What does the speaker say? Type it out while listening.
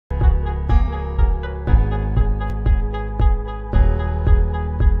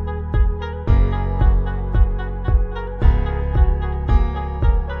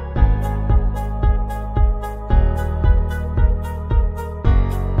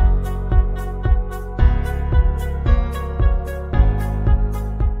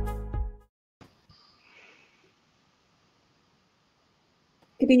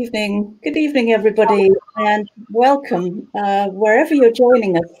Good evening, everybody, and welcome wherever you're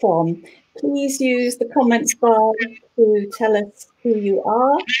joining us from. Please use the comments bar to tell us who you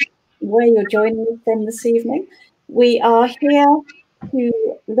are, where you're joining us from this evening. We are here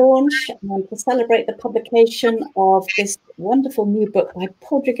to launch and to celebrate the publication of this wonderful new book by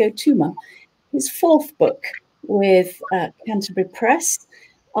Pádraig Tuama, his fourth book with Canterbury Press,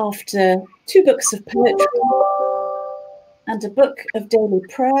 after 2 books of poetry and a book of daily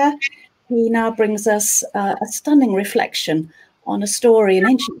prayer. He now brings us a stunning reflection on a story, an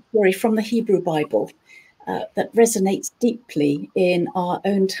ancient story from the Hebrew Bible that resonates deeply in our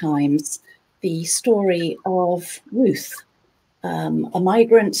own times. The story of Ruth, a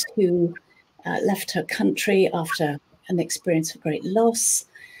migrant who left her country after an experience of great loss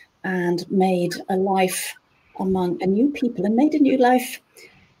and made a life among a new people and made a new life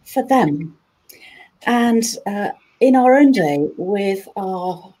for them. And in our own day, with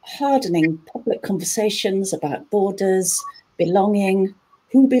our hardening public conversations about borders, belonging,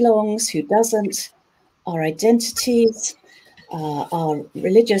 who belongs, who doesn't, our identities, our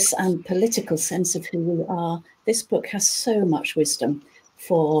religious and political sense of who we are, this book has so much wisdom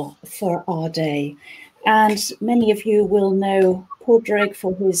for our day. And many of you will know Pádraig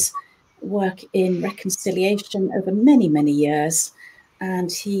for his work in reconciliation over many, many years.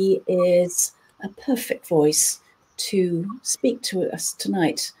 And he is a perfect voice to speak to us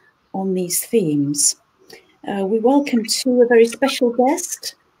tonight on these themes. We welcome to a very special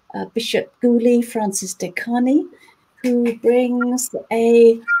guest, Bishop Guli, Francis-Dehqani, who brings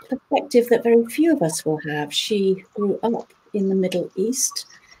a perspective that very few of us will have. She grew up in the Middle East,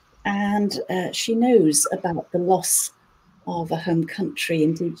 and she knows about the loss of a home country.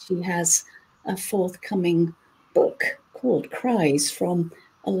 Indeed, she has a forthcoming book called Cries from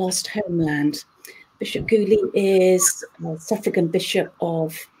a Lost Homeland. Bishop Guli is a suffragan bishop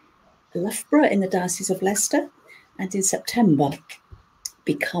of Loughborough in the Diocese of Leicester, and in September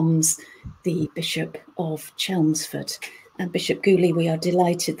becomes the Bishop of Chelmsford. And Bishop Guli, we are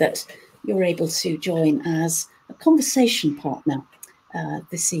delighted that you're able to join as a conversation partner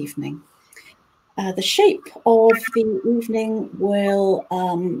this evening. The shape of the evening will,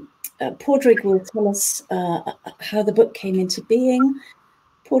 Pádraig will tell us how the book came into being.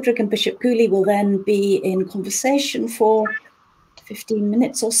 Pádraig and Bishop Guli will then be in conversation for 15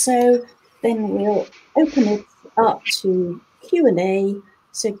 minutes or so. Then we'll open it up to Q&A.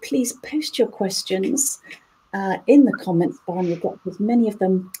 So please post your questions in the comments bar, and we'll get as many of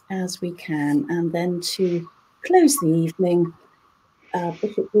them as we can. And then to close the evening,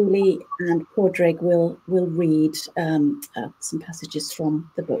 Bishop Guli and Pádraig will read some passages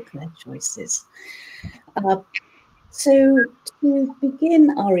from the book, their choices. So to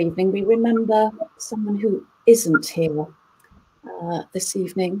begin our evening, we remember someone who isn't here this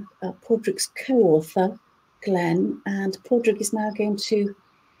evening, Pádraig's co-author, Glenn, and Pádraig is now going to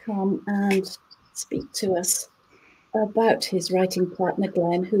come and speak to us about his writing partner,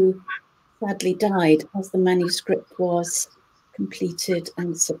 Glenn, who sadly died as the manuscript was completed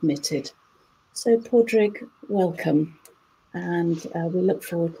and submitted. So Pádraig, welcome, and we look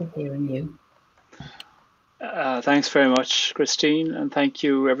forward to hearing you. Thanks very much, Christine, and thank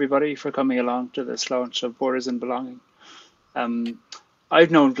you everybody for coming along to this launch of Borders and Belonging.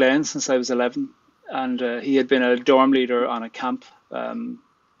 I've known Glenn since I was 11, and he had been a dorm leader on a camp,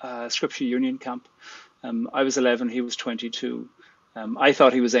 Scripture Union camp. I was 11, he was 22. I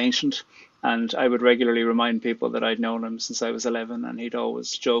thought he was ancient, and I would regularly remind people that I'd known him since I was 11, and he'd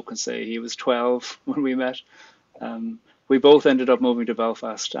always joke and say he was 12 when we met. We both ended up moving to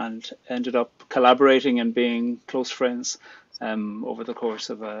Belfast and ended up collaborating and being close friends over the course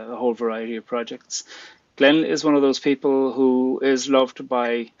of a whole variety of projects. Glenn is one of those people who is loved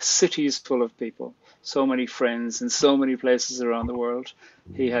by cities full of people, so many friends in so many places around the world.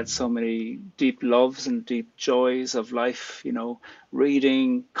 He had so many deep loves and deep joys of life, you know,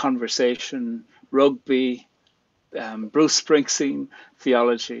 reading, conversation, rugby, Bruce Springsteen,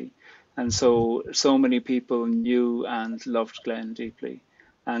 theology. And so many people knew and loved Glenn deeply.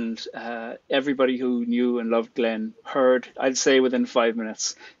 And everybody who knew and loved Glenn heard, I'd say within 5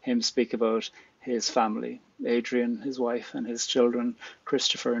 minutes, him speak about his family, Adrian, his wife, and his children,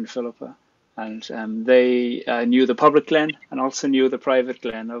 Christopher and Philippa. And they knew the public Glenn and also knew the private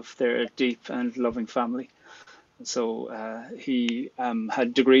Glenn of their deep and loving family. So he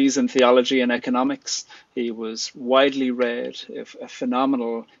had degrees in theology and economics. He was widely read, a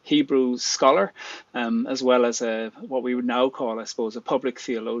phenomenal Hebrew scholar, as well as what we would now call, I suppose, a public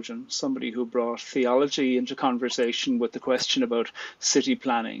theologian, somebody who brought theology into conversation with the question about city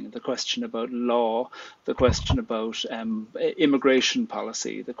planning, the question about law, the question about immigration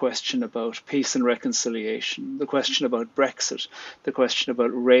policy, the question about peace and reconciliation, the question about Brexit, the question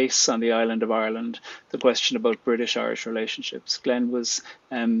about race on the island of Ireland, the question about British-Irish relationships. Glenn was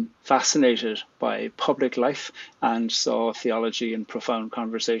fascinated by public life and saw theology in profound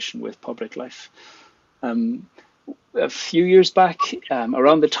conversation with public life. A few years back,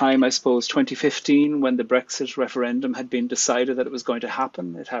 around the time, I suppose, 2015, when the Brexit referendum had been decided that it was going to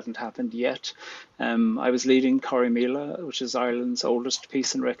happen, it hadn't happened yet. I was leading Corrymeela, which is Ireland's oldest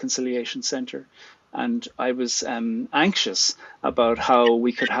peace and reconciliation centre. And I was anxious about how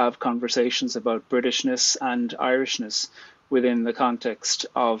we could have conversations about Britishness and Irishness within the context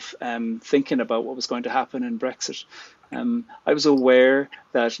of thinking about what was going to happen in Brexit. I was aware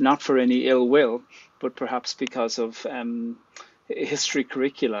that, not for any ill will, but perhaps because of history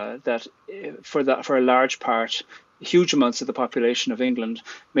curricula, that for a large part, huge amounts of the population of England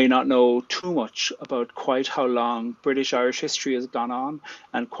may not know too much about quite how long British-Irish history has gone on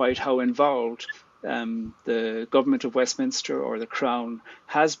and quite how involved the government of Westminster or the Crown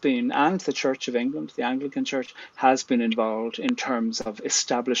has been, and the Church of England, the Anglican Church, has been involved in terms of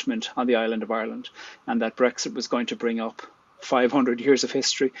establishment on the island of Ireland, and that Brexit was going to bring up 500 years of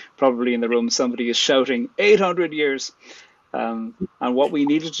history. Probably in the room somebody is shouting 800 years. And what we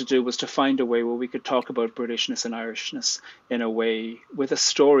needed to do was to find a way where we could talk about Britishness and Irishness in a way with a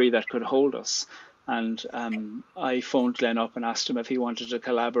story that could hold us. And I phoned Glenn up and asked him if he wanted to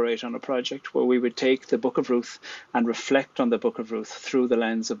collaborate on a project where we would take the Book of Ruth and reflect on the Book of Ruth through the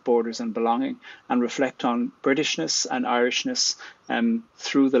lens of borders and belonging, and reflect on Britishness and Irishness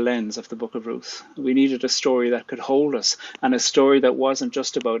through the lens of the Book of Ruth. We needed a story that could hold us, and a story that wasn't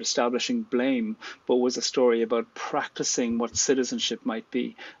just about establishing blame, but was a story about practicing what citizenship might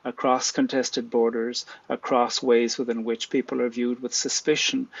be across contested borders, across ways within which people are viewed with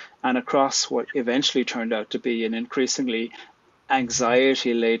suspicion, and across what eventually turned out to be an increasingly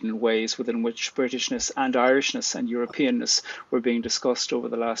anxiety-laden ways within which Britishness and Irishness and Europeanness were being discussed over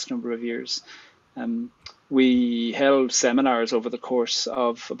the last number of years. We held seminars over the course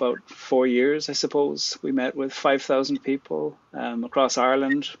of about 4 years, I suppose. We met with 5,000 people across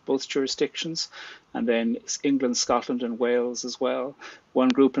Ireland, both jurisdictions, and then England, Scotland and Wales as well. One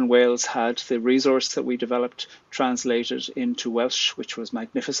group in Wales had the resource that we developed translated into Welsh, which was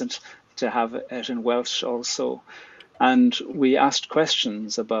magnificent to have it in Welsh also. And we asked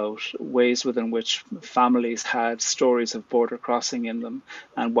questions about ways within which families had stories of border crossing in them,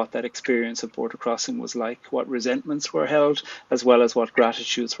 and what that experience of border crossing was like, what resentments were held, as well as what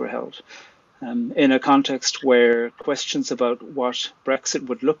gratitudes were held. In a context where questions about what Brexit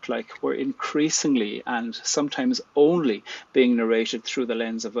would look like were increasingly and sometimes only being narrated through the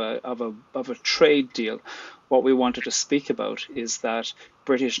lens of a trade deal, what we wanted to speak about is that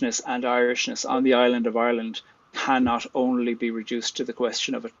Britishness and Irishness on the island of Ireland cannot only be reduced to the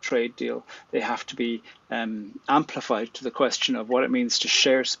question of a trade deal. They have to be amplified to the question of what it means to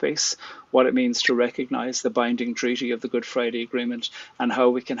share space, what it means to recognise the binding treaty of the Good Friday Agreement, and how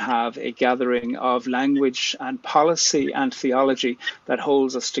we can have a gathering of language and policy and theology that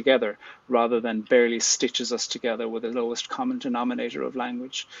holds us together rather than barely stitches us together with the lowest common denominator of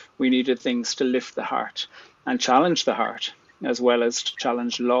language. We needed things to lift the heart and challenge the heart, as well as to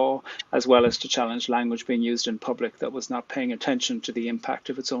challenge law, as well as to challenge language being used in public that was not paying attention to the impact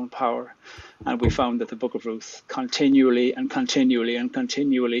of its own power. And we found that the Book of Ruth continually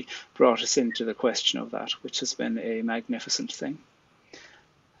brought us into the question of that, which has been a magnificent thing.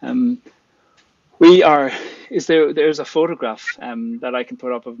 There's a photograph that I can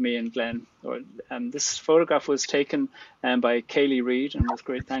put up of me and Glenn. This photograph was taken by Kaylee Reid, and with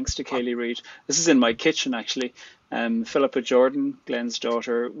great thanks to Kaylee Reid. This is in my kitchen, actually. Philippa Jordan, Glenn's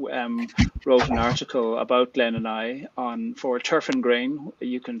daughter, wrote an article about Glenn and I for Turf and Grain.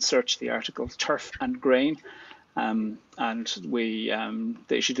 You can search the article, Turf and Grain. And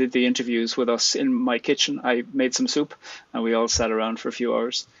she did the interviews with us in my kitchen. I made some soup and we all sat around for a few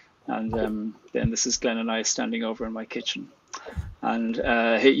hours. And then this is Glenn and I standing over in my kitchen. And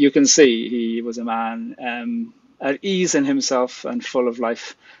you can see he was a man at ease in himself and full of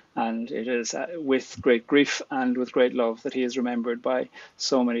life. And it is with great grief and with great love that he is remembered by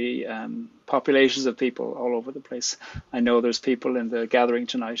so many populations of people all over the place. I know there's people in the gathering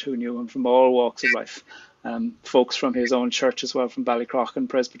tonight who knew him from all walks of life. Folks from his own church as well, from Ballycrochan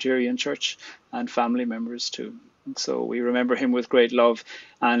Presbyterian Church, and family members too. And so we remember him with great love,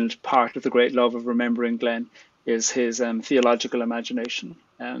 and part of the great love of remembering Glenn is his theological imagination.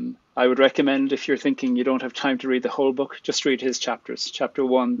 I would recommend, if you're thinking you don't have time to read the whole book, just read his chapters, chapter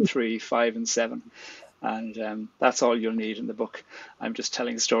 1, 3, 5, and 7. And that's all you'll need in the book. I'm just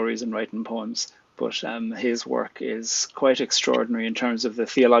telling stories and writing poems. But his work is quite extraordinary in terms of the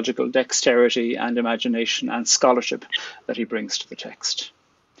theological dexterity and imagination and scholarship that he brings to the text.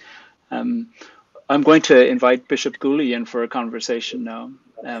 I'm going to invite Bishop Guli in for a conversation now.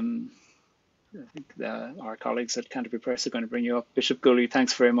 I think our colleagues at Canterbury Press are going to bring you up. Bishop Guli,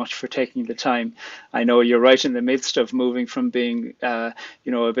 thanks very much for taking the time. I know you're right in the midst of moving from being, a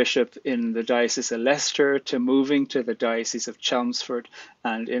bishop in the Diocese of Leicester to moving to the Diocese of Chelmsford.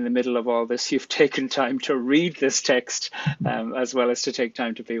 And in the middle of all this, you've taken time to read this text, as well as to take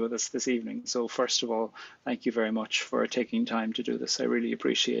time to be with us this evening. So first of all, thank you very much for taking time to do this. I really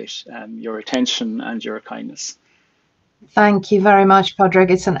appreciate your attention and your kindness. Thank you very much,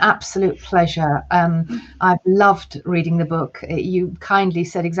 Pádraig. It's an absolute pleasure. I've loved reading the book. You kindly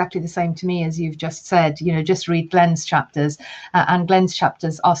said exactly the same to me as you've just said. Just read Glenn's chapters, and Glenn's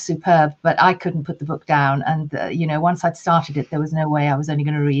chapters are superb. But I couldn't put the book down, and once I'd started it, there was no way I was only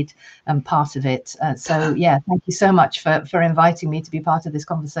going to read part of it. So yeah, thank you so much for inviting me to be part of this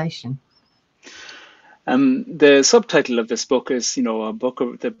conversation. The subtitle of this book is,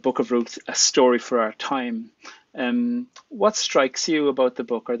 the Book of Ruth, a story for our time. What strikes you about the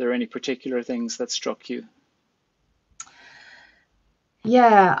book? Are there any particular things that struck you?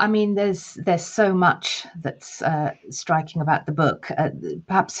 Yeah, I mean, there's so much that's striking about the book.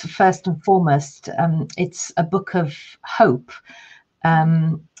 Perhaps first and foremost, it's a book of hope.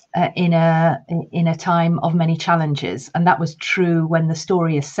 In a time of many challenges, and that was true when the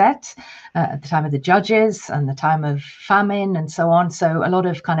story is set at the time of the judges and the time of famine and so on. So a lot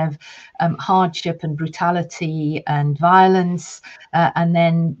of kind of hardship and brutality and violence, and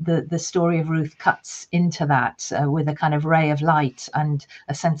then the story of Ruth cuts into that with a kind of ray of light and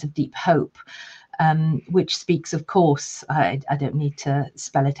a sense of deep hope. Which speaks, of course, I don't need to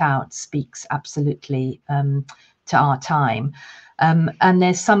spell it out, speaks absolutely to our time. And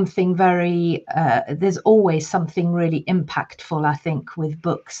there's something there's always something really impactful, I think, with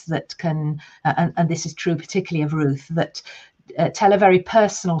books that can, and this is true particularly of Ruth, that tell a very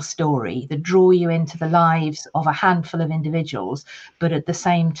personal story, that draw you into the lives of a handful of individuals, but at the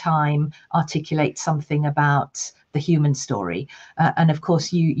same time articulate something about the human story. And of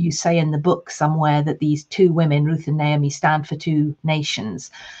course, you say in the book somewhere that these two women, Ruth and Naomi, stand for two nations.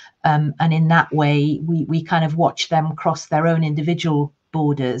 And in that way, we kind of watch them cross their own individual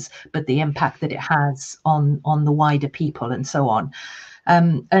borders, but the impact that it has on the wider people and so on.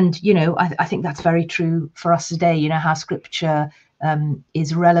 And, I think that's very true for us today, how Scripture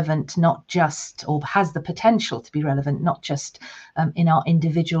is relevant, not just, or has the potential to be relevant, not just in our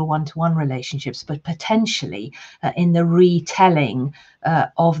individual one-to-one relationships, but potentially in the retelling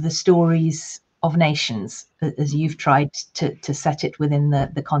of the stories of nations, as you've tried to set it within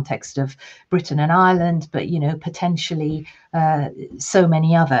the context of Britain and Ireland, but potentially so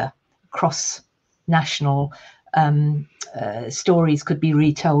many other cross-national stories could be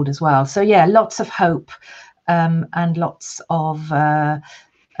retold as well. So yeah, lots of hope and lots of a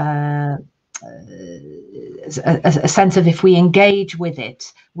sense of, if we engage with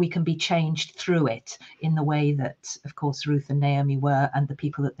it, we can be changed through it in the way that, of course, Ruth and Naomi were, and the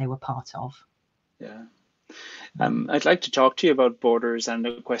people that they were part of. Yeah. I'd like to talk to you about borders and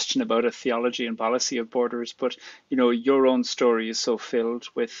a question about a theology and policy of borders, but your own story is so filled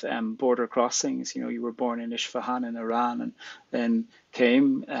with border crossings. You were born in Isfahan in Iran, and then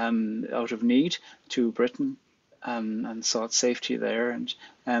came out of need to Britain and sought safety there.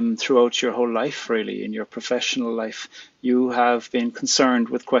 And throughout your whole life, really, in your professional life, you have been concerned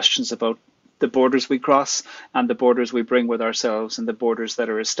with questions about the borders we cross and the borders we bring with ourselves, and the borders that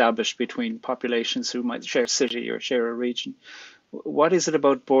are established between populations who might share a city or share a region. What is it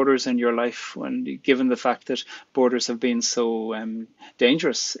about borders in your life, when, given the fact that borders have been so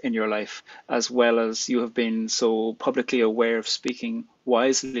dangerous in your life, as well as you have been so publicly aware of speaking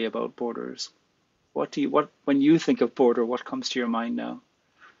wisely about borders? When you think of border, what comes to your mind now?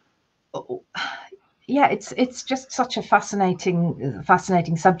 Yeah, it's just such a fascinating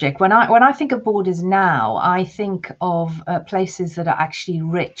subject. When I think of borders now, I think of places that are actually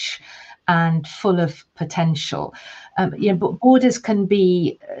rich and full of potential. But borders can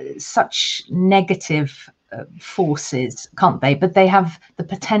be such negative forces, can't they? But they have the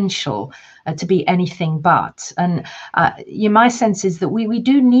potential to be anything but. And my sense is that we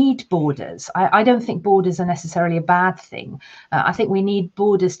do need borders. I don't think borders are necessarily a bad thing. I think we need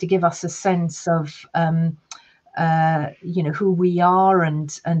borders to give us a sense of you know, who we are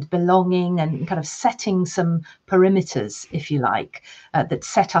and belonging, and kind of setting some perimeters, if you like, that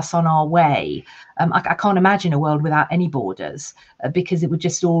set us on our way. I can't imagine a world without any borders, because it would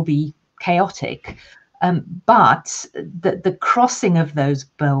just all be chaotic. But the crossing of those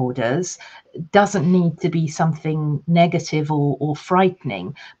borders doesn't need to be something negative or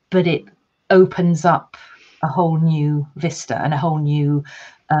frightening, but it opens up a whole new vista and a whole new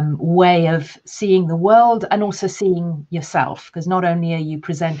way of seeing the world, and also seeing yourself, because not only are you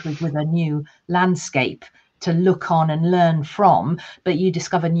presented with a new landscape to look on and learn from, but you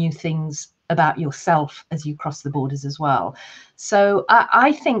discover new things about yourself as you cross the borders as well. So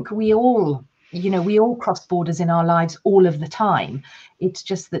I think we all, you know, we all cross borders in our lives all of the time. It's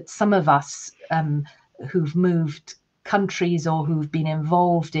just that some of us who've moved countries or who've been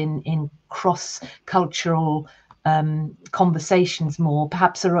involved in cross-cultural conversations more,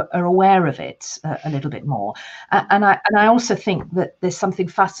 perhaps are aware of it a little bit more. And I also think that there's something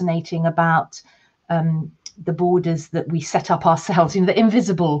fascinating about the borders that we set up ourselves, you know, the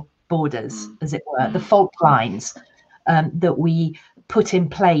invisible borders, as it were, the fault lines that we put in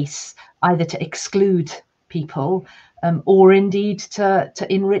place either to exclude people or indeed to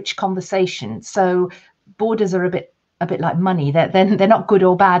enrich conversation. So borders are a bit like money. They're not good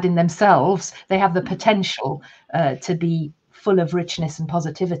or bad in themselves. They have the potential to be full of richness and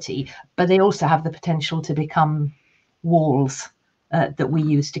positivity, but they also have the potential to become walls that we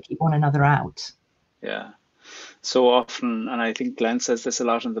use to keep one another out. Yeah. So often, and I think Glenn says this a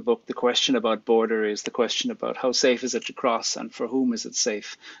lot in the book, the question about border is the question about how safe is it to cross, and for whom is it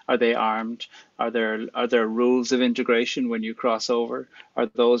safe? Are they armed? Are there rules of integration when you cross over? Are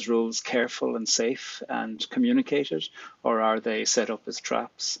those rules careful and safe and communicated, or are they set up as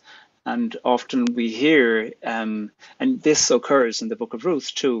traps? And often we hear, and this occurs in the book of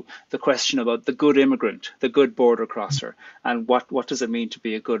Ruth too, the question about the good immigrant, the good border crosser, and what does it mean to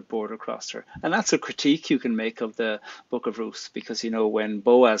be a good border crosser? And that's a critique you can make of the book of Ruth, because, you know, when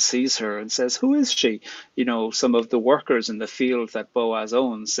Boaz sees her and says, who is she? You know, some of the workers in the field that Boaz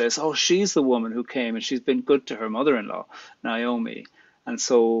owns says, oh, she's the woman who came and she's been good to her mother-in-law, Naomi. And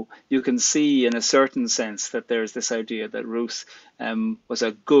so you can see in a certain sense that there's this idea that Ruth was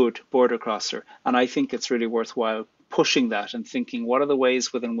a good border crosser. And I think it's really worthwhile pushing that and thinking, what are the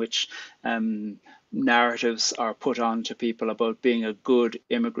ways within which narratives are put on to people about being a good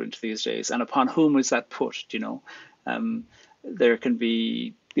immigrant these days, and upon whom is that put? You know, there can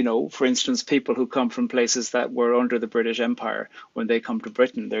be, you know, for instance, people who come from places that were under the British Empire, when they come to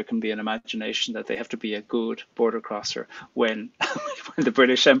Britain, there can be an imagination that they have to be a good border crosser. When the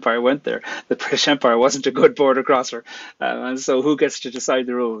British Empire went there, the British Empire wasn't a good border crosser. And so who gets to decide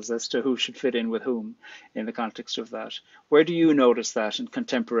the rules as to who should fit in with whom in the context of that? Where do you notice that in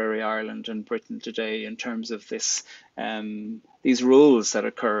contemporary Ireland and Britain today in terms of this, these rules that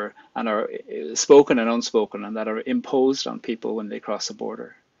occur and are spoken and unspoken and that are imposed on people when they cross a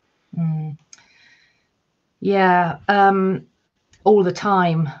border? Yeah, all the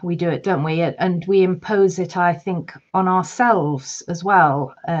time we do it, don't we? And we impose it, I think, on ourselves as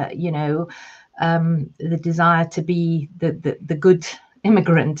well. You know, the desire to be the good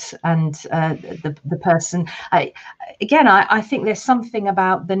immigrant and the person. I think there's something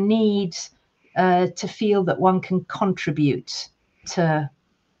about the need to feel that one can contribute to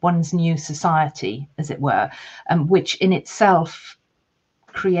one's new society, as it were, which in itself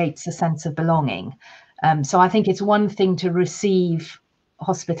creates a sense of belonging. So I think it's one thing to receive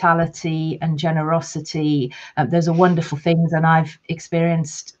hospitality and generosity. Those are wonderful things, and I've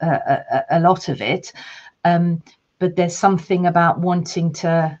experienced a lot of it. But there's something about wanting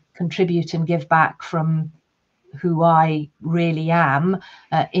to contribute and give back from who I really am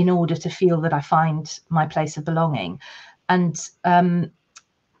in order to feel that I find my place of belonging. And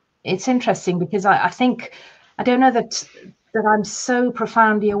it's interesting because I think, I don't know that I'm so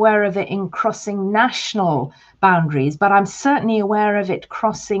profoundly aware of it in crossing national boundaries, but I'm certainly aware of it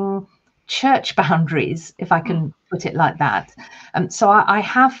crossing church boundaries, if I can put it like that. So I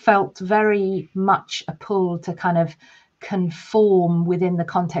have felt very much a pull to kind of conform within the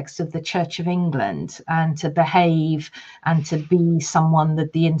context of the Church of England, and to behave and to be someone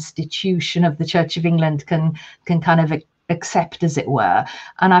that the institution of the Church of England can kind of accept, as it were.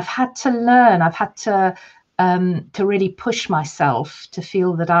 And I've had to learn, I've had to really push myself to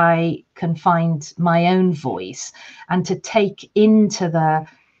feel that I can find my own voice, and to take into the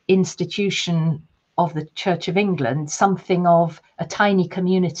institution of the Church of England something of a tiny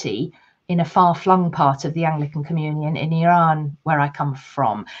community in a far-flung part of the Anglican communion in Iran, where I come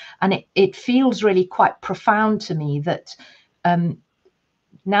from. And it feels really quite profound to me that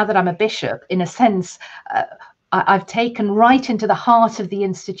now that I'm a bishop, in a sense, I've taken right into the heart of the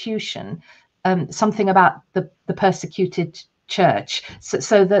institution something about the persecuted church,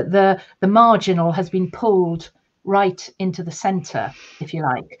 so that the marginal has been pulled right into the center, if you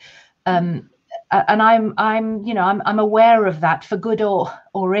like. And I'm aware of that, for good or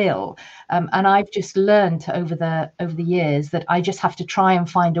ill, and I've just learned over the years that I just have to try and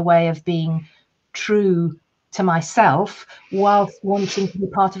find a way of being true to myself whilst wanting to be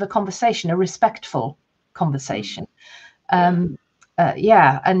part of a conversation, a respectful conversation. And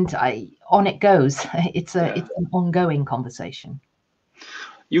on it goes. It's an ongoing conversation.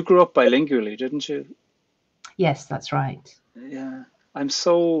 You grew up bilingually, didn't you? Yes, that's right. Yeah. I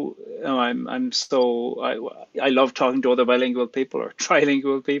love talking to other bilingual people or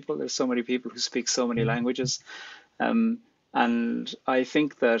trilingual people. There's so many people who speak so many languages. And I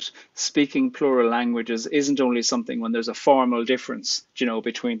think that speaking plural languages isn't only something when there's a formal difference,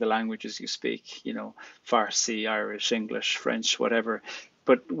 between the languages you speak, Farsi, Irish, English, French, whatever.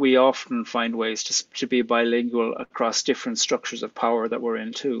 But we often find ways to be bilingual across different structures of power that we're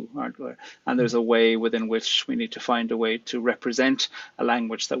in too, aren't we? And there's a way within which we need to find a way to represent a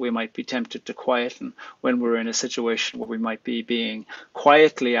language that we might be tempted to quieten when we're in a situation where we might be being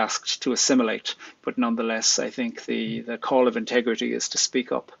quietly asked to assimilate. But nonetheless, I think the call of integrity is to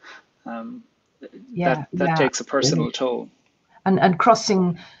speak up. That takes a personal toll. And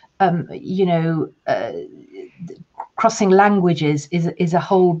crossing, crossing languages is a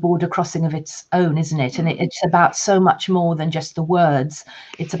whole border crossing of its own, isn't it? And it's about so much more than just the words.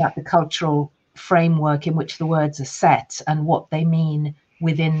 It's about the cultural framework in which the words are set and what they mean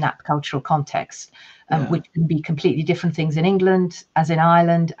within that cultural context, which can be completely different things in England, as in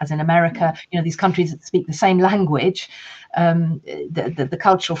Ireland, as in America. These countries that speak the same language, the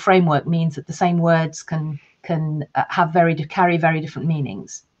cultural framework means that the same words can carry very different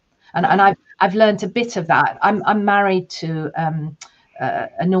meanings. And I've learned a bit of that. I'm married to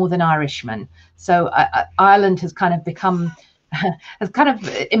a Northern Irishman, so Ireland has kind of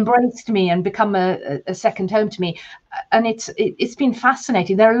embraced me and become a second home to me, and it's been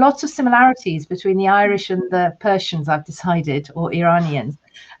fascinating. There are lots of similarities between the Irish and the Persians, I've decided, or Iranians,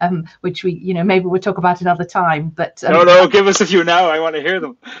 which maybe we'll talk about another time. But no, give us a few now. I want to hear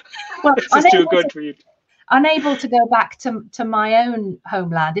them. Well, this is too good for you. Unable to go back to my own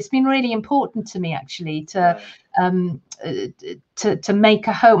homeland. It's been really important to me, actually, to make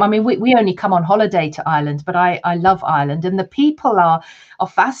a home. I mean, we only come on holiday to Ireland, but I love Ireland, and the people are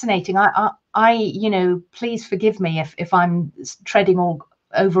fascinating. I please forgive me if I'm treading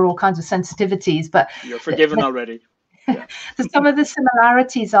over all kinds of sensitivities, but you're forgiven already. Yeah. Some of the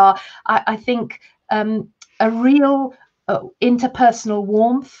similarities are, I think, a real interpersonal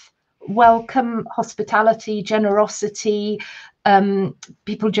warmth, welcome, hospitality, generosity.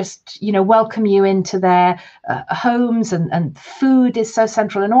 People just welcome you into their homes, and food is so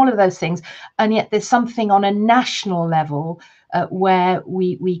central, and all of those things. And yet there's something on a national level where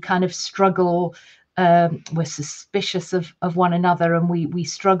we kind of struggle. We're suspicious of one another, and we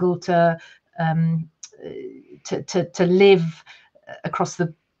struggle to live across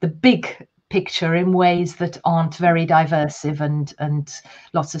the big picture in ways that aren't very diversive, and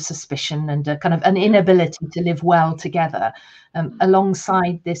lots of suspicion, and a kind of an inability to live well together,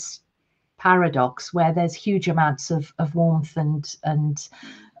 alongside this paradox where there's huge amounts of warmth and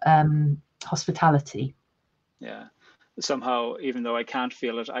hospitality. Yeah. Somehow, even though I can't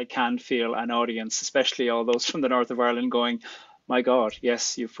feel it, I can feel an audience, especially all those from the north of Ireland, going, my God,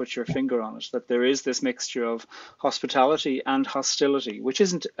 yes, you've put your finger on it, that there is this mixture of hospitality and hostility, which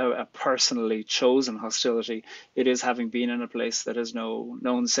isn't a personally chosen hostility. It is having been in a place that has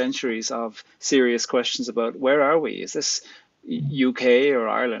known centuries of serious questions about where are we? Is this UK or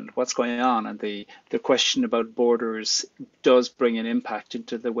Ireland? What's going on? And the question about borders does bring an impact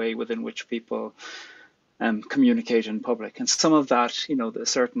into the way within which people communicate in public. And some of that, the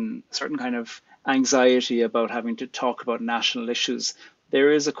certain kind of anxiety about having to talk about national issues,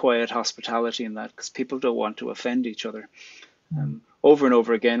 there is a quiet hospitality in that, because people don't want to offend each other. Over and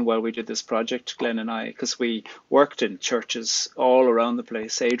over again while we did this project, Glenn and I, because we worked in churches all around the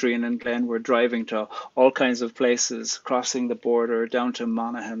place. Adrian and Glenn were driving to all kinds of places, crossing the border down to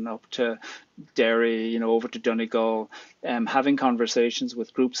Monaghan, up to Derry, over to Donegal, having conversations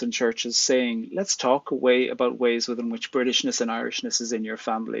with groups and churches saying, let's talk about ways within which Britishness and Irishness is in your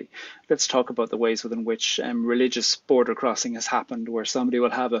family. Let's talk about the ways within which religious border crossing has happened, where somebody will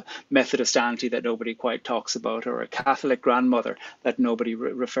have a Methodist auntie that nobody quite talks about, or a Catholic grandmother that that nobody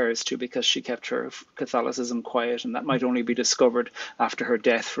refers to because she kept her Catholicism quiet, and that might only be discovered after her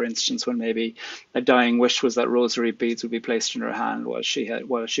death, for instance, when maybe a dying wish was that rosary beads would be placed in her hand while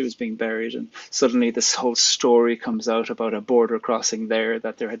she was being buried, and suddenly this whole story comes out about a border crossing there,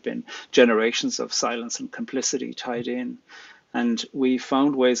 that there had been generations of silence and complicity tied in. And we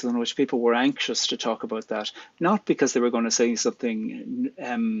found ways in which people were anxious to talk about that, not because they were going to say something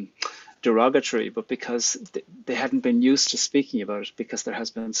derogatory, but because they hadn't been used to speaking about it, because there has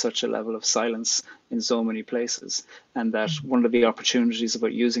been such a level of silence in so many places. And that one of the opportunities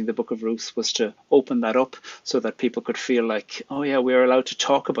about using the Book of Ruth was to open that up so that people could feel like, oh yeah, we are allowed to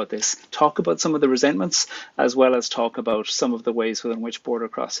talk about this, talk about some of the resentments, as well as talk about some of the ways within which border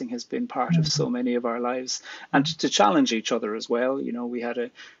crossing has been part of so many of our lives, and to challenge each other as well. You know, we had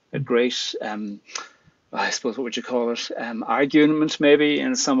a great I suppose, what would you call it, argument maybe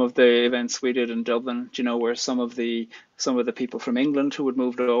in some of the events we did in Dublin, you know, where some of the people from England who had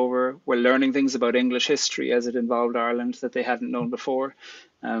moved over were learning things about English history as it involved Ireland that they hadn't known before.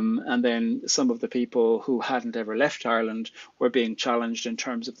 And then some of the people who hadn't ever left Ireland were being challenged in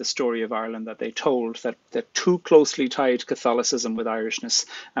terms of the story of Ireland that they told, that too closely tied Catholicism with Irishness.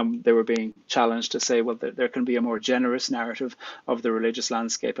 And they were being challenged to say, well, there can be a more generous narrative of the religious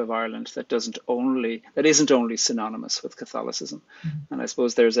landscape of Ireland that isn't only synonymous with Catholicism. And I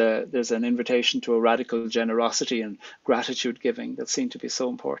suppose there's an invitation to a radical generosity and gratitude giving that seemed to be so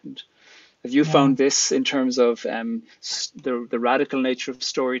important. Have you found this in terms of the radical nature of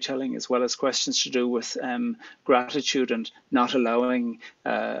storytelling, as well as questions to do with gratitude and not allowing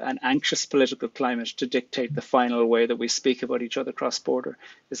an anxious political climate to dictate the final way that we speak about each other cross-border?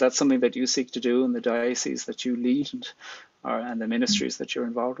 Is that something that you seek to do in the diocese that you lead and the ministries that you're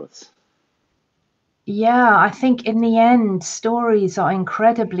involved with? Yeah, I think in the end, stories are an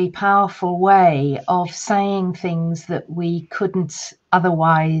incredibly powerful way of saying things that we couldn't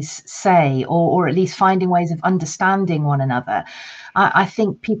otherwise say, or at least finding ways of understanding one another. I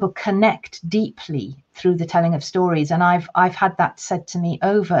think people connect deeply through the telling of stories, and I've had that said to me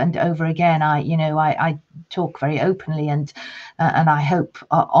over and over again. I talk very openly and I hope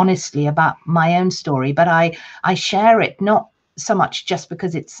honestly about my own story, but I share it not so much just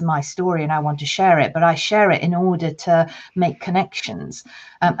because it's my story and I want to share it, but I share it in order to make connections.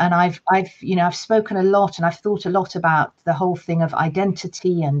 And I've spoken a lot and I've thought a lot about the whole thing of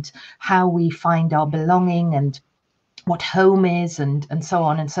identity and how we find our belonging and what home is and so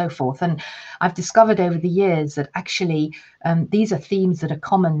on and so forth. And I've discovered over the years that actually these are themes that are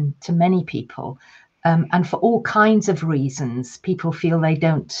common to many people. And for all kinds of reasons, people feel they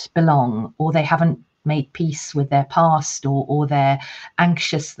don't belong, or they haven't made peace with their past, or they're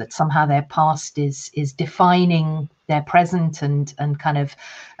anxious that somehow their past is defining their present and kind of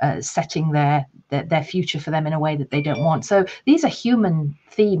setting their future for them in a way that they don't want. So these are human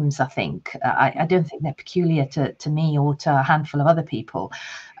themes, I think. I don't think they're peculiar to me or to a handful of other people.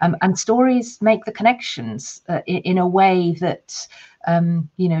 And stories make the connections in a way that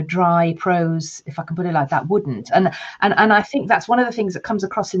dry prose, if I can put it like that, wouldn't. And I think that's one of the things that comes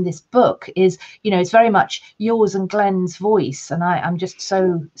across in this book is, it's very much yours and Glenn's voice. And I'm just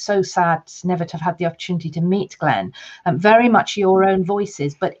so sad never to have had the opportunity to meet Glenn. Very much your own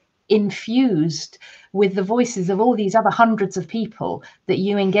voices, but infused with the voices of all these other hundreds of people that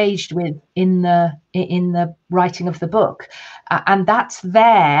you engaged with in the writing of the book. And that's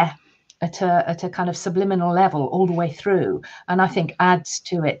there at a kind of subliminal level all the way through, and I think adds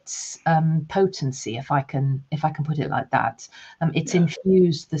to its potency, if I can put it like that. It's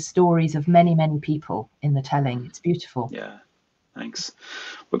infused the stories of many people in the telling. It's beautiful. Yeah, thanks.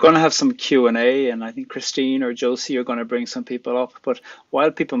 We're going to have some Q&A, and I think Christine or Josie are going to bring some people up. But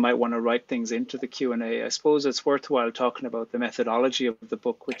while people might want to write things into the Q&A, I suppose it's worthwhile talking about the methodology of the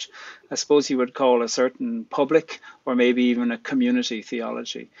book, which I suppose you would call a certain public or maybe even a community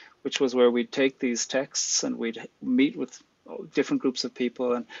theology, which was where we'd take these texts and we'd meet with different groups of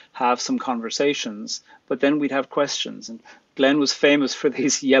people and have some conversations, but then we'd have questions. And Glenn was famous for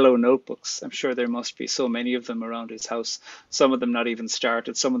these yellow notebooks. I'm sure there must be so many of them around his house, some of them not even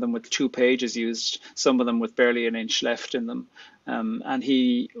started, some of them with 2 pages used, some of them with barely an inch left in them. And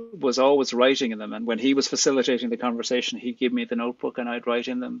he was always writing in them. And when he was facilitating the conversation, he'd give me the notebook and I'd write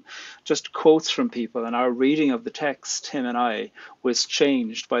in them just quotes from people. And our reading of the text, him and I, was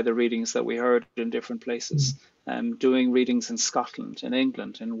changed by the readings that we heard in different places. Doing readings in Scotland, in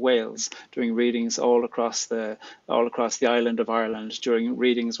England, in Wales, doing readings all across the island of Ireland, doing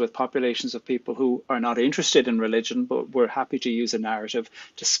readings with populations of people who are not interested in religion, but were happy to use a narrative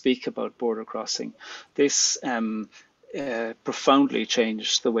to speak about border crossing. This profoundly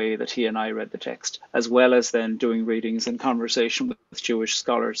changed the way that he and I read the text, as well as then doing readings in conversation with Jewish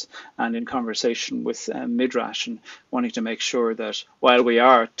scholars and in conversation with Midrash, and wanting to make sure that while we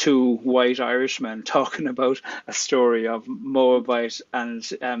are two white Irishmen talking about a story of Moabite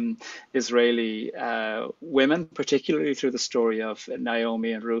and Israeli women, particularly through the story of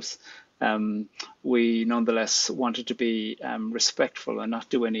Naomi and Ruth, we nonetheless wanted to be respectful and not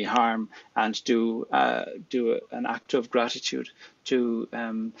do any harm, and do an act of gratitude to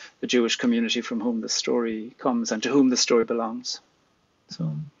the Jewish community from whom the story comes and to whom the story belongs.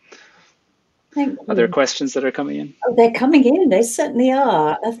 So, thank you. Are there questions that are coming in? Oh, they're coming in. They certainly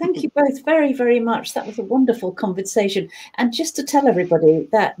are. Thank you both very, very much. That was a wonderful conversation. And just to tell everybody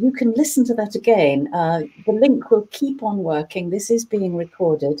that you can listen to that again, the link will keep on working. This is being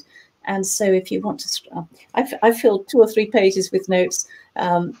recorded. And so if you want to, I filled 2 or 3 pages with notes.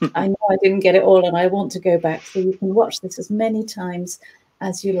 I know I didn't get it all and I want to go back. So you can watch this as many times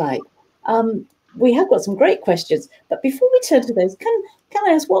as you like. We have got some great questions. But before we turn to those, can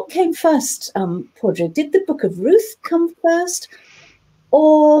I ask what came first, Pádraig? Did the book of Ruth come first,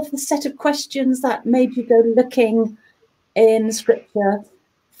 or the set of questions that made you go looking in scripture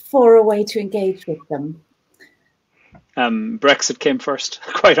for a way to engage with them? Brexit came first,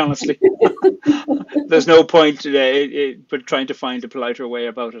 quite honestly. There's no point but trying to find a politer way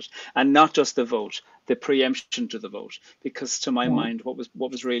about it, and not just the vote, the preemption to the vote, because to my mind,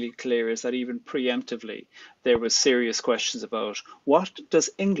 what was really clear is that even preemptively, there was serious questions about what does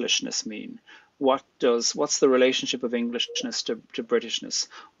Englishness mean? What's the relationship of Englishness to Britishness?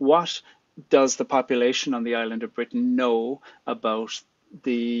 What does the population on the island of Britain know about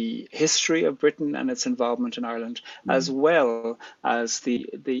the history of Britain and its involvement in Ireland, as well as the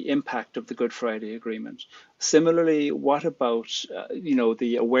impact of the Good Friday Agreement? Similarly, what about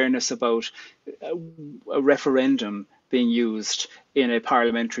the awareness about a referendum being used in a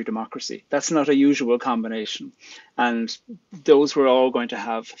parliamentary democracy? That's not a usual combination, and those were all going to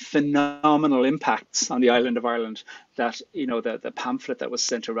have phenomenal impacts on the island of Ireland. That the pamphlet that was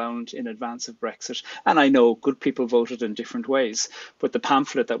sent around in advance of Brexit, and I know good people voted in different ways, but the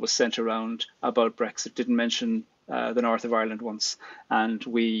pamphlet that was sent around about Brexit didn't mention the north of Ireland once. And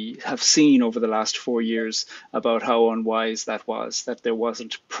we have seen over the last 4 years about how unwise that was, that there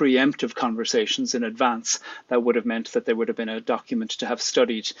wasn't preemptive conversations in advance that would have meant that there would have been a document to have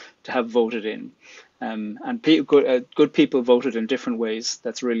studied, to have voted in. And good people voted in different ways.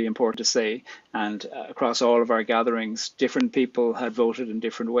 That's really important to say. And across all of our gatherings, different people had voted in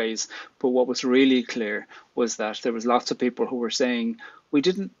different ways. But what was really clear was that there was lots of people who were saying, we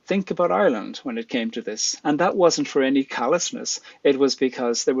didn't think about Ireland when it came to this. And that wasn't for any callousness. It was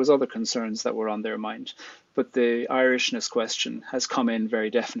because there was other concerns that were on their mind. But the Irishness question has come in very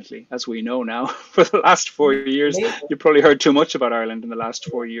definitely, as we know now, for the last 4 years. You probably heard too much about Ireland in the last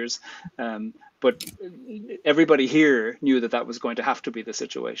 4 years. But everybody here knew that that was going to have to be the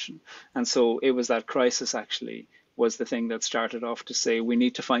situation. And so it was that crisis actually was the thing that started off to say we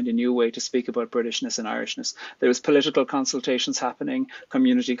need to find a new way to speak about Britishness and Irishness. There was political consultations happening,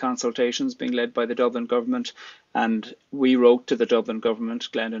 community consultations being led by the Dublin government, and we wrote to the Dublin government,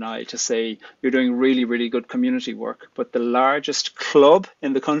 Glenn and I, to say you're doing really, really good community work, but the largest club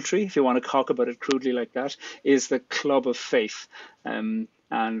in the country, if you want to talk about it crudely like that, is the Club of Faith.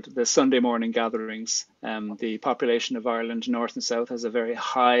 And the Sunday morning gatherings, the population of Ireland, north and south, has a very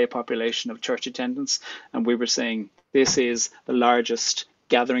high population of church attendance. And we were saying this is the largest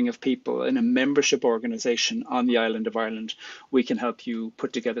gathering of people in a membership organization on the island of Ireland. We can help you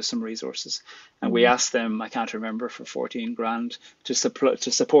put together some resources. And we asked them, I can't remember, for 14 grand to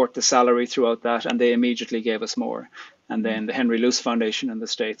support the salary throughout that. And they immediately gave us more. And then the Henry Luce Foundation in the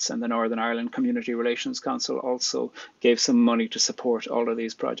States and the Northern Ireland Community Relations Council also gave some money to support all of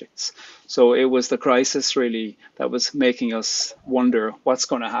these projects. So it was the crisis really that was making us wonder what's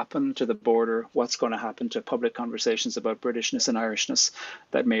going to happen to the border, what's going to happen to public conversations about Britishness and Irishness,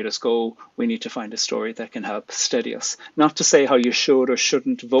 that made us go, we need to find a story that can help steady us. Not to say how you should or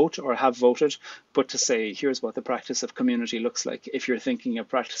shouldn't vote or have voted, but to say, here's what the practice of community looks like if you're thinking of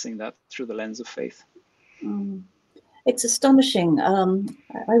practicing that through the lens of faith. It's astonishing.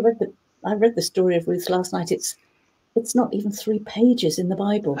 I read the story of Ruth last night. It's not even 3 pages in the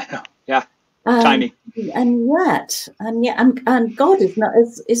Bible. I know. Yeah, tiny. And God is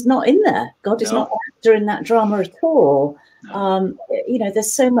not in there. God is not during that drama at all. No.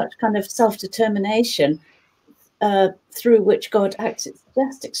 There's so much kind of self-determination through which God acts. It's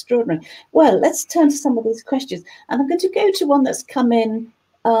just extraordinary. Well, let's turn to some of these questions, and I'm going to go to one that's come in.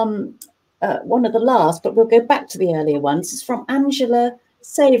 One of the last, but we'll go back to the earlier ones. It's from Angela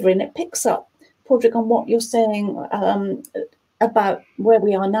Savory, and it picks up Pádraig, on what you're saying about where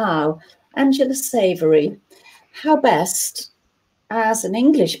we are now. Angela Savoury, how best, as an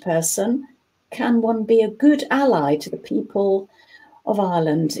English person, can one be a good ally to the people of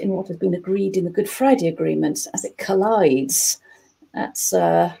Ireland in what has been agreed in the Good Friday Agreement as it collides? That's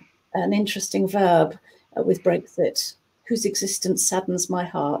an interesting verb with Brexit, whose existence saddens my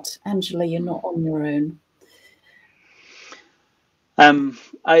heart. Angela, you're not on your own.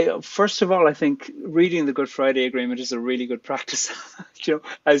 First of all, I think reading the Good Friday Agreement is a really good practice. You know,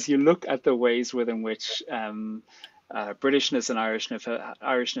 as you look at the ways within which Britishness and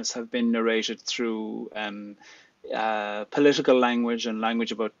Irishness have been narrated through political language and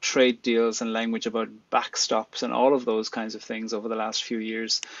language about trade deals and language about backstops and all of those kinds of things over the last few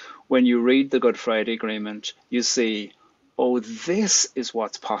years. When you read the Good Friday Agreement, you see, oh, this is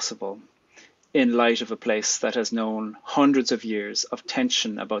what's possible in light of a place that has known hundreds of years of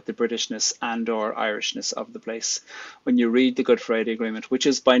tension about the Britishness and or Irishness of the place. When you read the Good Friday Agreement, which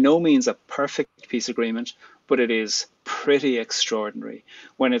is by no means a perfect peace agreement, but it is pretty extraordinary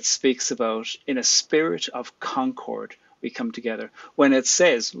when it speaks about, in a spirit of concord, we come together. When it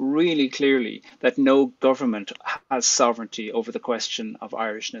says really clearly that no government has sovereignty over the question of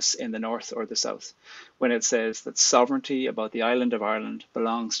Irishness in the north or the south. When it says that sovereignty about the island of Ireland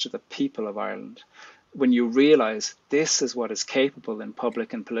belongs to the people of Ireland. When you realize this is what is capable in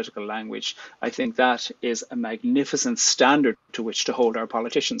public and political language, I think that is a magnificent standard to which to hold our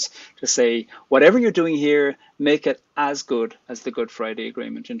politicians, to say, whatever you're doing here, make it as good as the Good Friday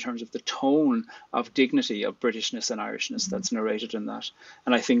Agreement in terms of the tone of dignity of Britishness and Irishness that's narrated in that.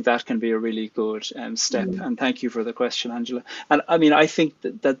 And I think that can be a really good step. And thank you for the question, Angela. And I mean, I think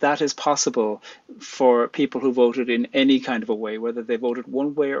that is possible for people who voted in any kind of a way, whether they voted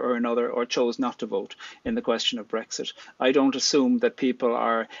one way or another or chose not to vote in the question of Brexit. I don't assume that people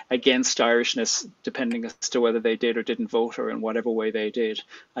are against Irishness depending as to whether they did or didn't vote or in whatever way they did.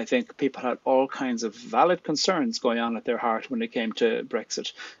 I think people had all kinds of valid concerns going on at their heart when it came to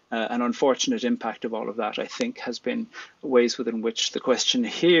Brexit. An unfortunate impact of all of that, I think, has been ways within which the question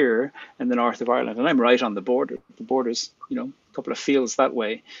here in the north of Ireland, and I'm right on the borders, you know, a couple of fields that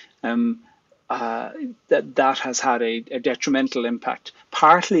way, that has had a detrimental impact,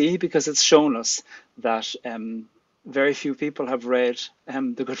 partly because it's shown us that very few people have read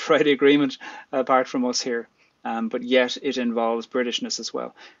the Good Friday Agreement apart from us here, but yet it involves Britishness as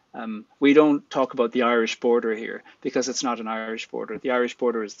well. We don't talk about the Irish border here because it's not an Irish border. The Irish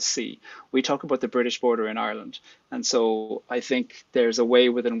border is the sea. We talk about the British border in Ireland. And so I think there's a way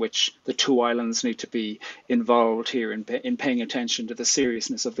within which the two islands need to be involved here in paying attention to the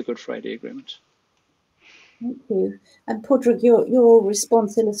seriousness of the Good Friday Agreement. Thank you. And Pádraig, your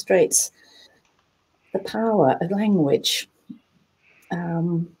response illustrates the power of language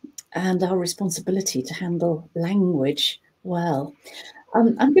and our responsibility to handle language well.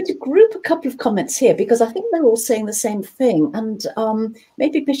 I'm going to group a couple of comments here because I think they're all saying the same thing. And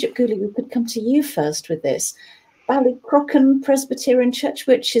maybe Bishop Guli, we could come to you first with this. Ballycrocken Presbyterian Church,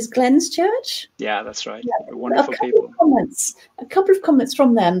 which is Glenn's church? Yeah, that's right. Yeah. Wonderful people. A couple of comments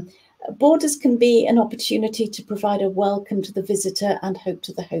from them. Borders can be an opportunity to provide a welcome to the visitor and hope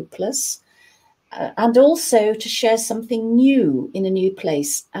to the hopeless. And also to share something new in a new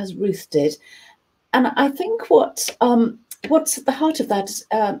place, as Ruth did. And I think what's at the heart of that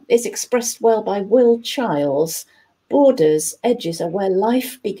is expressed well by Will Childs. Borders, edges are where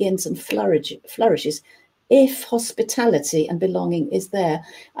life begins and flourishes if hospitality and belonging is there.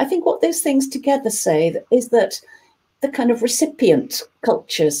 I think what those things together say is that the kind of recipient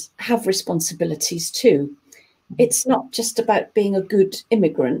cultures have responsibilities too. It's not just about being a good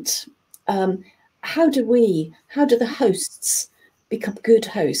immigrant. How do the hosts become good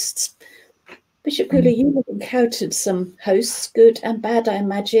hosts? Bishop Guli, you have encountered some hosts, good and bad, I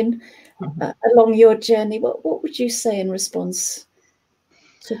imagine, along your journey. What would you say in response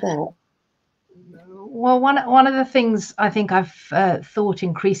to that? Well, one of the things I think I've thought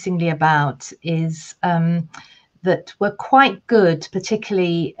increasingly about is that we're quite good,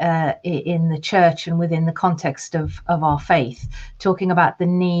 particularly in the church and within the context of our faith, talking about the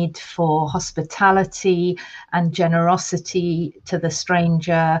need for hospitality and generosity to the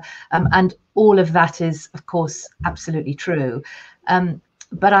stranger. And all of that is, of course, absolutely true.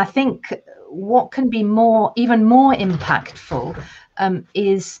 But I think what can be even more impactful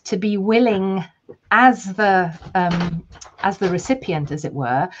is to be willing, as the recipient, as it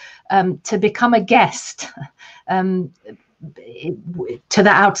were, to become a guest to the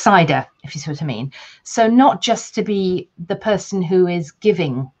outsider, if you see what I mean. So not just to be the person who is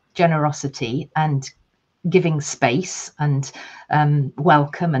giving generosity and giving space and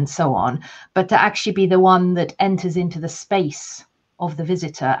welcome and so on, but to actually be the one that enters into the space of the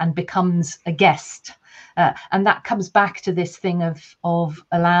visitor and becomes a guest. And that comes back to this thing of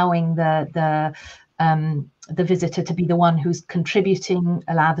allowing the visitor to be the one who's contributing,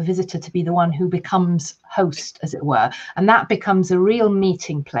 allow the visitor to be the one who becomes host, as it were. And that becomes a real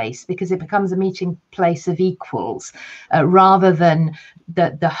meeting place, because it becomes a meeting place of equals, rather than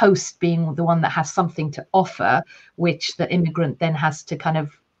the host being the one that has something to offer, which the immigrant then has to kind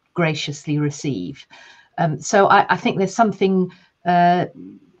of graciously receive. So I think there's something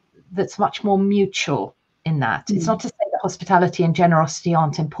that's much more mutual in that. It's not to say that hospitality and generosity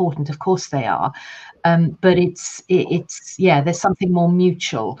aren't important. Of course they are. But it's there's something more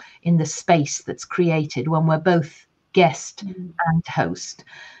mutual in the space that's created when we're both guest and host.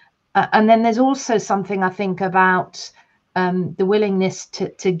 And then there's also something, I think, about the willingness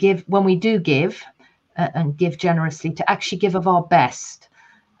to give, when we do give and give generously, to actually give of our best.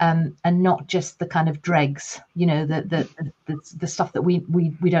 And not just the kind of dregs, you know, the stuff that we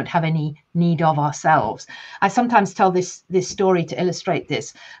don't have any need of ourselves. I sometimes tell this story to illustrate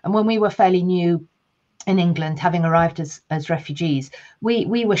this. And when we were fairly new in England, having arrived as refugees,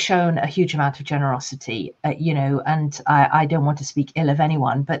 we were shown a huge amount of generosity, you know, and I don't want to speak ill of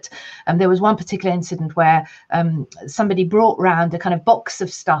anyone, but there was one particular incident where somebody brought round a kind of box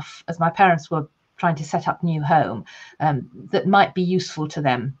of stuff as my parents were trying to set up new home, that might be useful to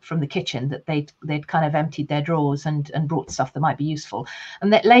them from the kitchen, that they'd kind of emptied their drawers and brought stuff that might be useful.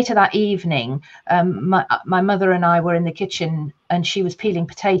 And that later that evening, my mother and I were in the kitchen, and she was peeling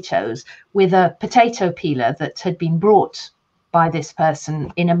potatoes with a potato peeler that had been brought by this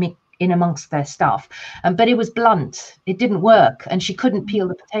person in amongst their stuff, but it was blunt, it didn't work, and she couldn't peel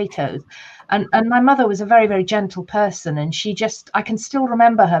the potatoes. And my mother was a very, very gentle person, and I can still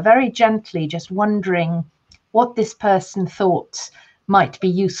remember her very gently just wondering what this person thought might be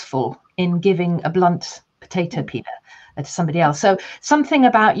useful in giving a blunt potato peeler to somebody else. So something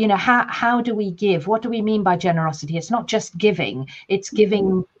about, you know, how do we give? What do we mean by generosity? It's not just giving, it's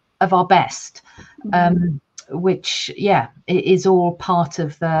giving of our best. Which is all part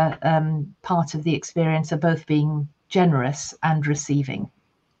of the experience of both being generous and receiving.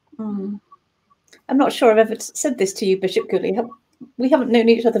 I'm not sure I've ever said this to you, Bishop Guli. We haven't known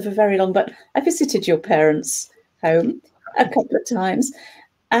each other for very long, but I visited your parents' home a couple of times,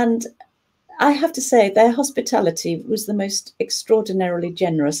 and I have to say their hospitality was the most extraordinarily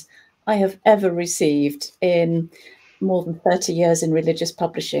generous I have ever received in more than 30 years in religious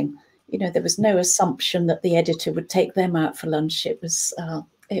publishing. You know, there was no assumption that the editor would take them out for lunch. It was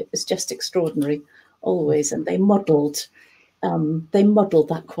just extraordinary, always, and they modelled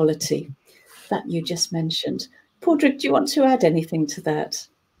that quality that you just mentioned. Pádraig, do you want to add anything to that?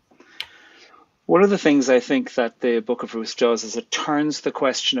 One of the things I think that the Book of Ruth does is it turns the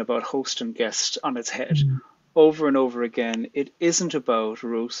question about host and guest on its head. Over and over again, it isn't about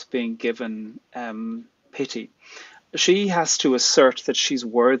Ruth being given pity. She has to assert that she's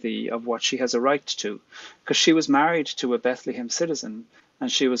worthy of what she has a right to, because she was married to a Bethlehem citizen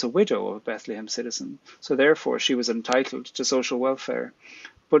and she was a widow of a Bethlehem citizen. So therefore she was entitled to social welfare.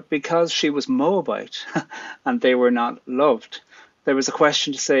 But because she was Moabite and they were not loved, there was a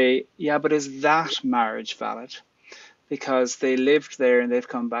question to say, yeah, but is that marriage valid? Because they lived there and they've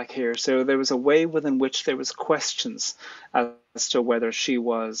come back here. So there was a way within which there was questions as to whether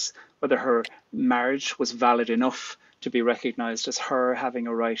her marriage was valid enough to be recognized as her having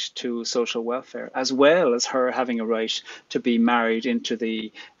a right to social welfare, as well as her having a right to be married into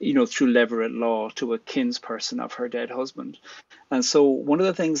the, you know, through levirate law to a kinsperson of her dead husband. And so one of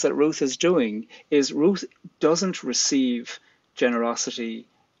the things that Ruth is doing is Ruth doesn't receive generosity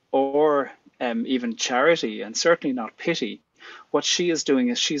or even charity, and certainly not pity. What she is doing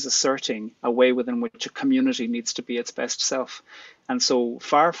is she's asserting a way within which a community needs to be its best self. And so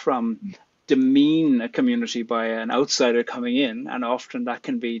far from demean a community by an outsider coming in, and often that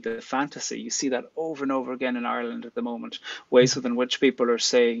can be the fantasy. You see that over and over again in Ireland at the moment, ways within which people are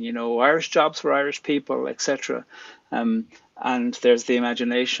saying, you know, Irish jobs for Irish people, etc. And there's the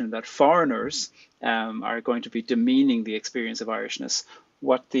imagination that foreigners are going to be demeaning the experience of Irishness.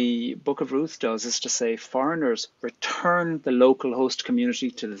 What the Book of Ruth does is to say foreigners return the local host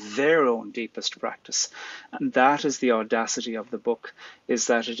community to their own deepest practice. And that is the audacity of the book, is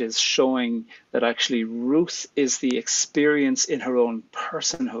that it is showing that actually Ruth is the experience in her own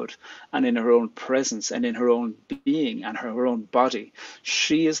personhood and in her own presence and in her own being and her own body.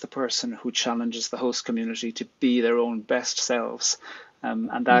 She is the person who challenges the host community to be their own best selves.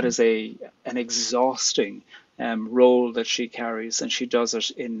 And that is an exhausting role that she carries, and she does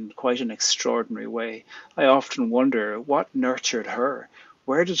it in quite an extraordinary way. I often wonder what nurtured her.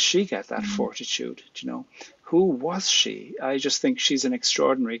 Where did she get that fortitude? Do you know? Who was she? I just think she's an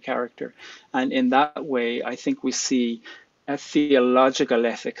extraordinary character. And in that way, I think we see a theological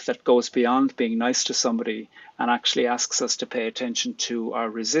ethic that goes beyond being nice to somebody and actually asks us to pay attention to our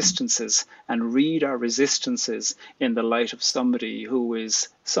resistances and read our resistances in the light of somebody who is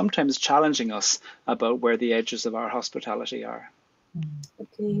sometimes challenging us about where the edges of our hospitality are.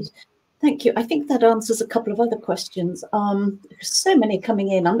 Indeed. Thank you. I think that answers a couple of other questions. There's so many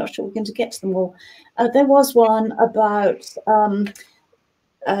coming in. I'm not sure we're going to get to them all. There was one about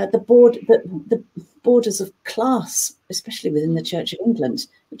the borders of class, especially within the Church of England,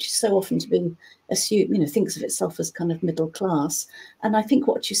 which is so often to be assumed, thinks of itself as kind of middle class. And I think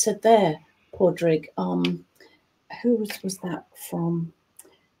what you said there, Pádraig, who was that from?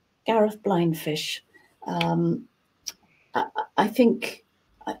 Gareth Blindfish. I think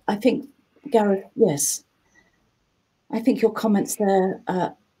Gareth, yes. I think your comments there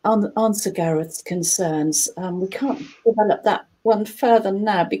answer Gareth's concerns. We can't develop that one further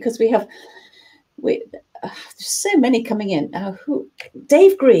now because there's so many coming in.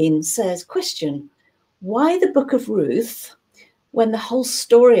 Dave Green says, question, why the book of Ruth when the whole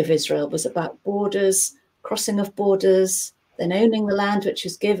story of Israel was about borders, crossing of borders, then owning the land which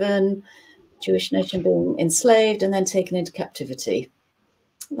was given, Jewish nation being enslaved and then taken into captivity?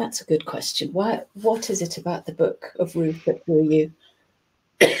 That's a good question. What is it about the book of Ruth that drew you?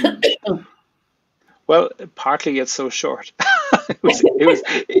 Well, partly it's so short. it was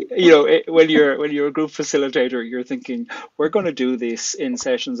when you're a group facilitator, you're thinking we're going to do this in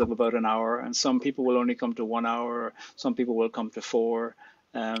sessions of about an hour, and some people will only come to 1 hour, some people will come to 4.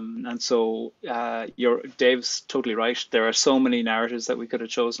 And so Dave's totally right. There are so many narratives that we could have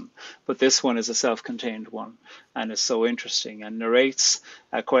chosen, but this one is a self-contained one and is so interesting and narrates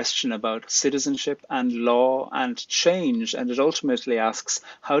a question about citizenship and law and change. And it ultimately asks,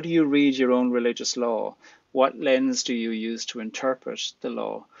 how do you read your own religious law? What lens do you use to interpret the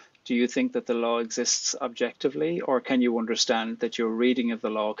law? Do you think that the law exists objectively, or can you understand that your reading of the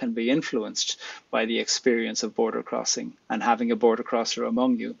law can be influenced by the experience of border crossing and having a border crosser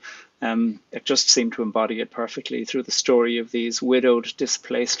among you? It just seemed to embody it perfectly through the story of these widowed,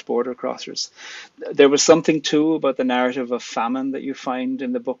 displaced border crossers. There was something too about the narrative of famine that you find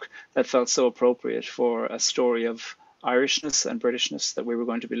in the book that felt so appropriate for a story of Irishness and Britishness that we were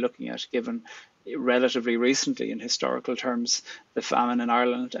going to be looking at, given relatively recently in historical terms the famine in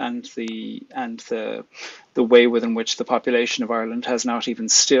Ireland and the way within which the population of Ireland has not even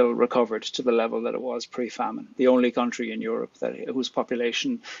still recovered to the level that it was pre-famine. The only country in Europe whose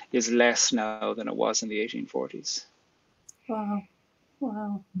population is less now than it was in the 1840s. Wow.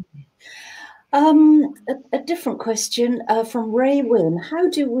 A different question from Ray Wynn. How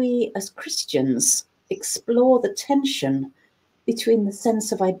do we as Christians explore the tension between the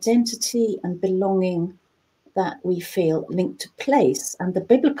sense of identity and belonging that we feel linked to place and the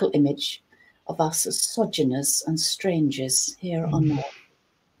biblical image of us as sojourners and strangers here on earth?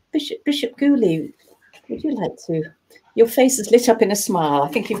 Bishop Guli, would you like to? Your face is lit up in a smile. I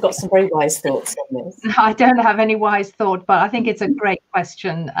think you've got some very wise thoughts on this. I don't have any wise thought, but I think it's a great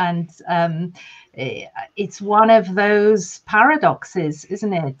question. And it's one of those paradoxes,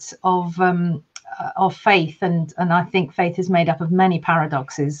 isn't it, of faith, and I think faith is made up of many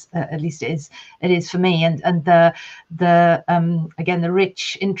paradoxes. At least it is for me. And again, the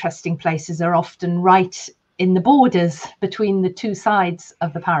rich, interesting places are often right in the borders between the two sides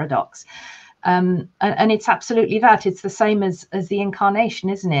of the paradox. And it's absolutely that. It's the same as the incarnation,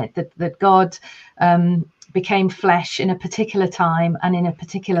 isn't it? That God became flesh in a particular time and in a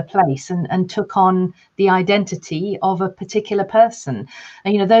particular place, and took on the identity of a particular person.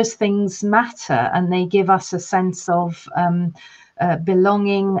 And those things matter, and they give us a sense of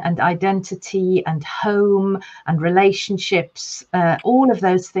belonging and identity and home and relationships. All of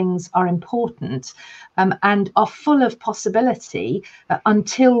those things are important and are full of possibility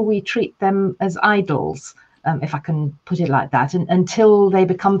until we treat them as idols, if I can put it like that, and until they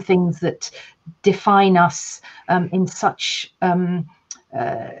become things that define us in such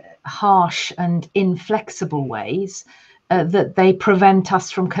harsh and inflexible ways that they prevent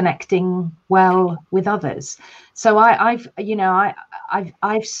us from connecting well with others. So I've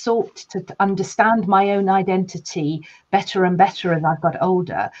sought to understand my own identity better and better as I've got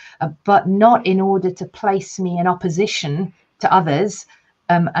older, but not in order to place me in opposition to others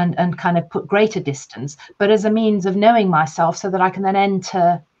and kind of put greater distance, but as a means of knowing myself so that I can then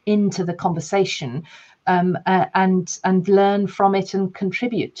enter into the conversation and learn from it and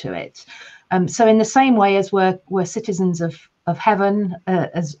contribute to it. So in the same way as we're citizens of heaven,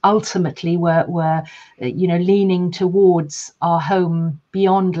 as ultimately we're leaning towards our home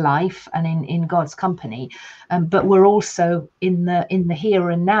beyond life and in God's company, but we're also in the here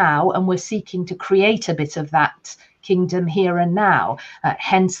and now, and we're seeking to create a bit of that kingdom here and now.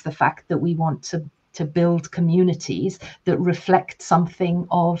 Hence the fact that we want to build communities that reflect something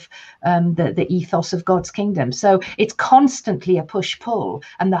of the ethos of God's kingdom. So it's constantly a push-pull,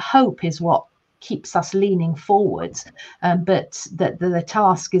 and the hope is what keeps us leaning forwards. But the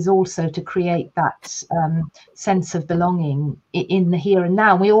task is also to create that sense of belonging in the here and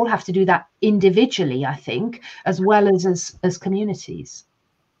now. We all have to do that individually, I think, as well as communities.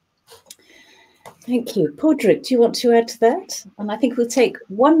 Thank you. Pádraig, do you want to add to that? And I think we'll take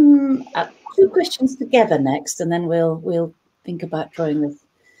two questions together next, and then we'll think about drawing this.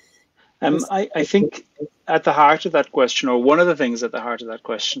 I think at the heart of that question, or one of the things at the heart of that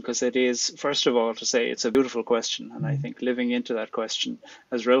question, because it is, first of all, to say it's a beautiful question, and I think living into that question,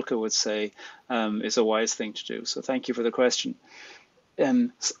 as Rilke would say, is a wise thing to do. So thank you for the question.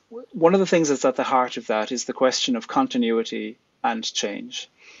 One of the things that's at the heart of that is the question of continuity and change.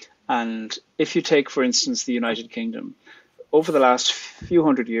 And if you take, for instance, the United Kingdom, over the last few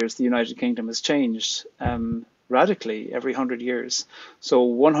hundred years, the United Kingdom has changed radically every 100 years. So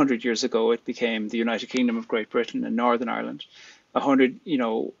 100 years ago, it became the United Kingdom of Great Britain and Northern Ireland. 100,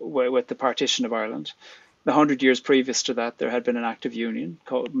 with the partition of Ireland. The 100 years previous to that, there had been an act of union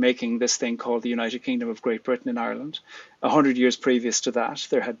making this thing called the United Kingdom of Great Britain and Ireland. 100 years previous to that,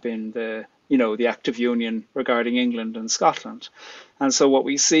 there had been the act of union regarding England and Scotland. And so what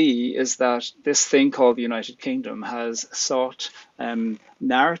we see is that this thing called the United Kingdom has sought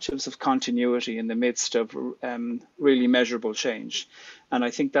narratives of continuity in the midst of really measurable change. And I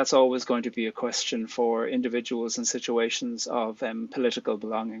think that's always going to be a question for individuals in situations of political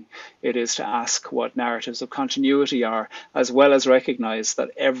belonging. It is to ask what narratives of continuity are, as well as recognize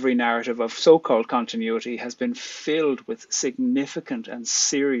that every narrative of so-called continuity has been filled with significant and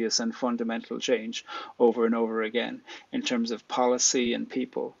serious and fundamental change over and over again in terms of policy and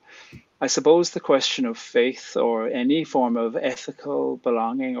people. I suppose the question of faith or any form of ethical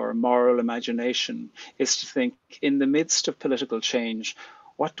belonging or moral imagination is to think, in the midst of political change,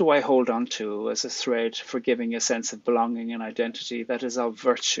 what do I hold on to as a thread for giving a sense of belonging and identity that is of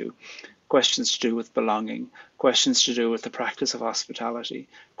virtue? Questions to do with belonging, questions to do with the practice of hospitality,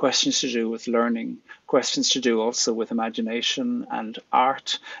 questions to do with learning, questions to do also with imagination and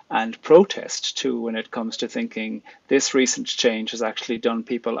art and protest too, when it comes to thinking this recent change has actually done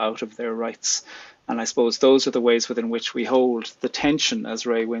people out of their rights. And I suppose those are the ways within which we hold the tension, as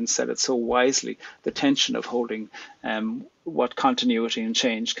Ray Wynn said it so wisely, the tension of holding what continuity and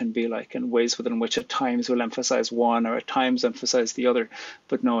change can be like, and ways within which at times we'll emphasize one or at times emphasize the other,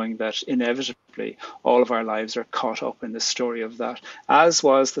 but knowing that inevitably all of our lives are caught up in the story of that, as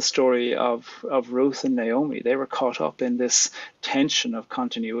was the story of Ruth and Naomi. They were caught up in this tension of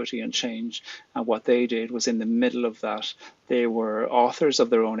continuity and change, and what they did was, in the middle of that, they were authors of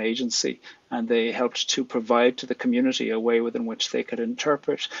their own agency, and they helped to provide to the community a way within which they could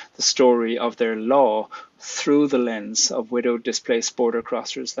interpret the story of their law through the lens of widowed, displaced border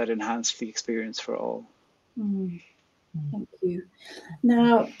crossers that enhanced the experience for all. Thank you.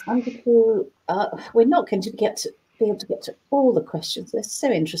 Now, we're not going to be able to get to all the questions. They're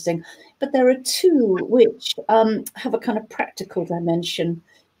so interesting, but there are two which have a kind of practical dimension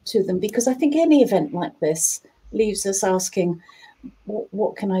to them, because I think any event like this leaves us asking,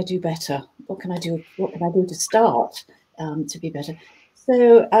 what can I do better? What can I do to start to be better?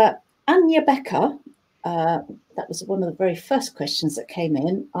 So Anya Becker, that was one of the very first questions that came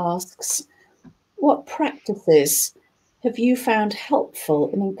in, asks, what practices have you found helpful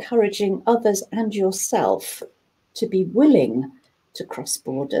in encouraging others and yourself to be willing to cross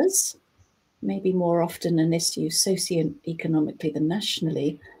borders, maybe more often an issue socio-economically than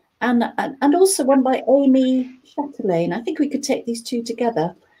nationally? And also one by Amy Chatelaine. I think we could take these two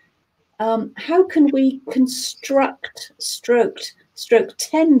together. How can we construct,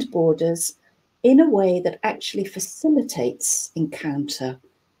 tend borders in a way that actually facilitates encounter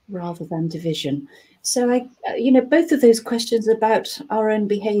rather than division? So both of those questions about our own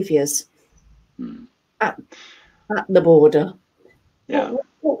behaviours at the border. Yeah.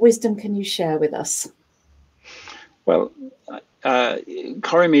 What wisdom can you share with us? Well,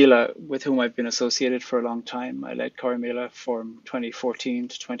 Corrymeela, with whom I've been associated for a long time, I led Corrymeela from 2014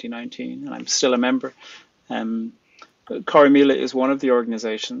 to 2019, and I'm still a member. Corrymeela is one of the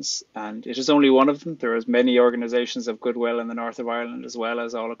organisations, and it is only one of them. There are many organisations of goodwill in the north of Ireland, as well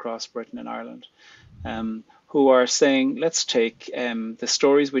as all across Britain and Ireland, who are saying, let's take the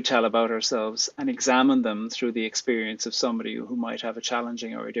stories we tell about ourselves and examine them through the experience of somebody who might have a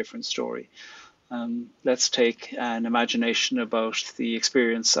challenging or a different story. Let's take an imagination about the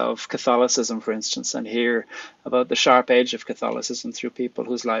experience of Catholicism, for instance, and hear about the sharp edge of Catholicism through people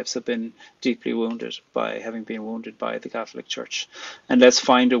whose lives have been deeply wounded by having been wounded by the Catholic Church. And let's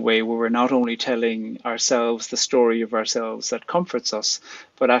find a way where we're not only telling ourselves the story of ourselves that comforts us,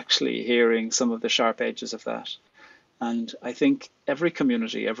 but actually hearing some of the sharp edges of that. And I think every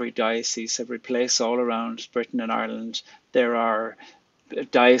community, every diocese, every place all around Britain and Ireland, there are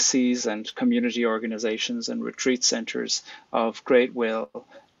dioceses and community organizations and retreat centers of great will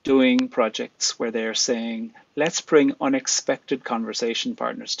doing projects where they're saying, let's bring unexpected conversation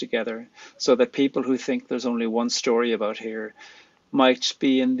partners together so that people who think there's only one story about here might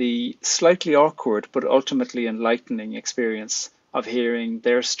be in the slightly awkward but ultimately enlightening experience of hearing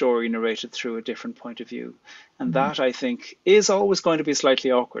their story narrated through a different point of view. And that, I think, is always going to be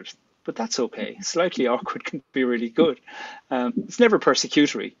slightly awkward. But that's okay. Slightly awkward can be really good. It's never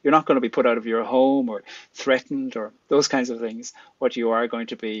persecutory. You're not going to be put out of your home or threatened or those kinds of things. What you are going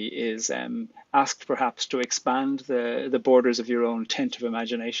to be is asked perhaps to expand the borders of your own tent of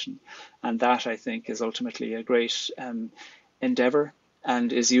imagination. And that, I think, is ultimately a great endeavor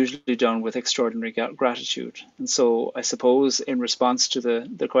and is usually done with extraordinary gratitude. And so I suppose in response to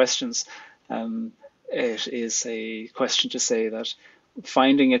the questions, it is a question to say that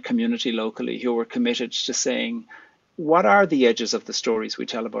finding a community locally who are committed to saying, what are the edges of the stories we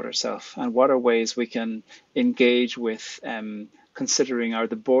tell about ourselves, and what are ways we can engage with considering, are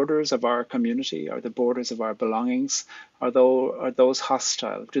the borders of our community, are the borders of our belongings, are those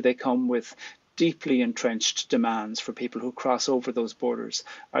hostile? Do they come with deeply entrenched demands for people who cross over those borders?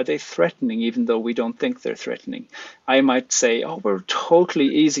 Are they threatening even though we don't think they're threatening? I might say, oh, we're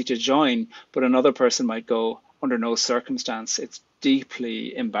totally easy to join, but another person might go, under no circumstance. It's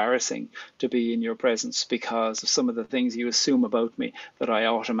deeply embarrassing to be in your presence because of some of the things you assume about me that I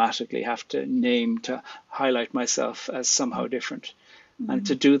automatically have to name to highlight myself as somehow different. And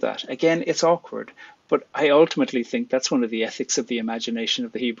to do that, again, it's awkward. But I ultimately think that's one of the ethics of the imagination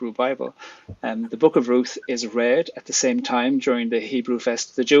of the Hebrew Bible. The book of Ruth is read at the same time during the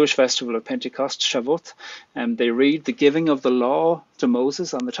the Jewish festival of Pentecost, Shavuot. They read the giving of the law to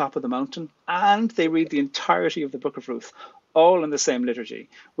Moses on the top of the mountain, and they read the entirety of the book of Ruth, all in the same liturgy,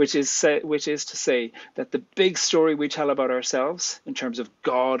 which is to say that the big story we tell about ourselves in terms of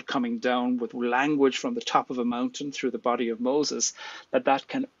God coming down with language from the top of a mountain through the body of Moses, that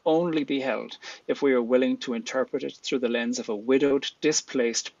can only be held if we are willing to interpret it through the lens of a widowed,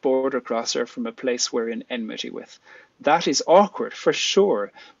 displaced border crosser from a place we're in enmity with. That is awkward for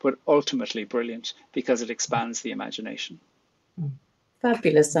sure, but ultimately brilliant because it expands the imagination.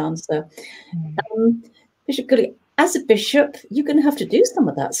 Fabulous answer. Bishop Guli, as a bishop, you're going to have to do some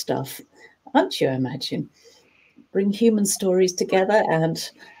of that stuff, aren't you, I imagine? Bring human stories together and,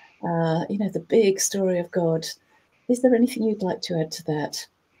 the big story of God. Is there anything you'd like to add to that?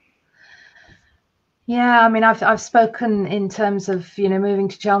 Yeah, I mean, I've spoken in terms of, moving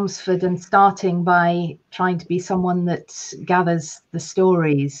to Chelmsford and starting by trying to be someone that gathers the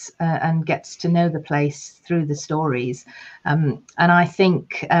stories and gets to know the place through the stories. And I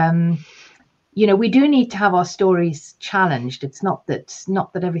think, we do need to have our stories challenged. It's not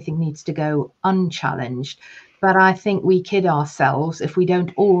that everything needs to go unchallenged, but I think we kid ourselves if we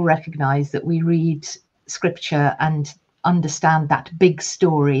don't all recognize that we read scripture and understand that big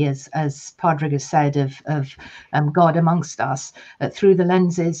story, as Pádraig has said, of God amongst us through the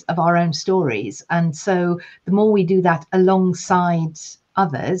lenses of our own stories. And so the more we do that alongside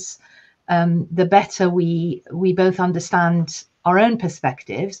others, the better we both understand our own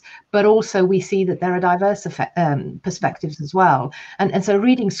perspectives, but also we see that there are diverse perspectives as well. And so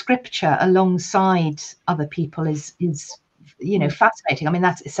reading scripture alongside other people is fascinating. I mean,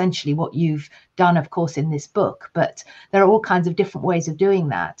 that's essentially what you've done, of course, in this book, but there are all kinds of different ways of doing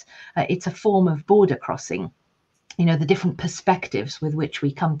that. It's a form of border crossing, the different perspectives with which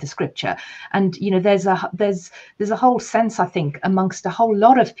we come to scripture. And there's a whole sense, I think, amongst a whole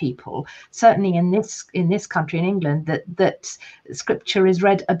lot of people, certainly in this country, in England, that scripture is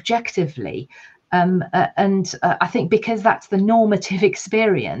read objectively. And I think because that's the normative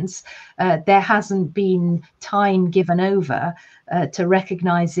experience, there hasn't been time given over to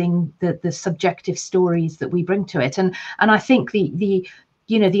recognizing the subjective stories that we bring to it. And I think the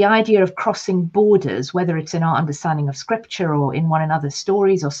idea of crossing borders, whether it's in our understanding of scripture or in one another's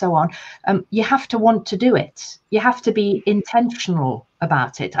stories or so on, you have to want to do it. You have to be intentional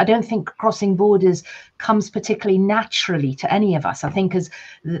about it. I don't think crossing borders comes particularly naturally to any of us. I think as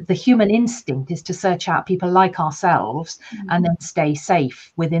the human instinct is to search out people like ourselves and then stay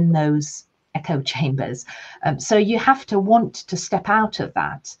safe within those echo chambers. So you have to want to step out of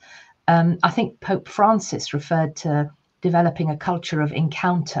that. I think Pope Francis referred to developing a culture of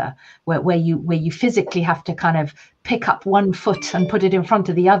encounter where you physically have to kind of pick up one foot and put it in front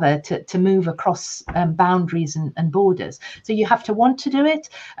of the other to move across boundaries and borders. So you have to want to do it,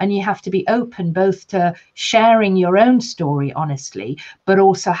 and you have to be open both to sharing your own story honestly, but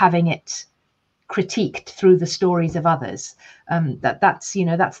also having it critiqued through the stories of others. That's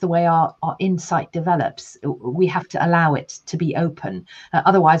the way our insight develops. We have to allow it to be open,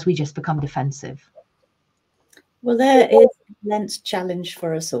 otherwise we just become defensive. Well, there is a Lent challenge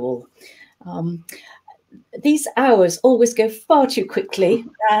for us all. These hours always go far too quickly,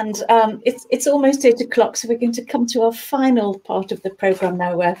 and it's almost 8 o'clock, so we're going to come to our final part of the programme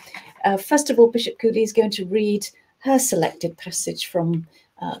now, where first of all Bishop Guli is going to read her selected passage from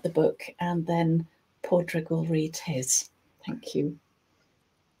the book, and then Pádraig will read his. Thank you.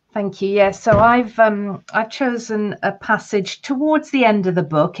 Thank you. Yes, so I've chosen a passage towards the end of the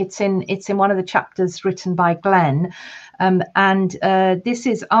book. It's in one of the chapters written by Glenn, and this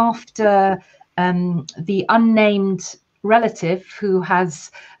is after the unnamed relative who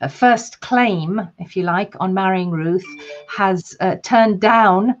has a first claim, if you like, on marrying Ruth, has turned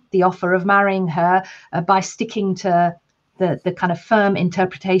down the offer of marrying her by sticking to the kind of firm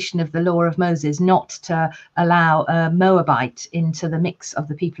interpretation of the law of Moses, not to allow a Moabite into the mix of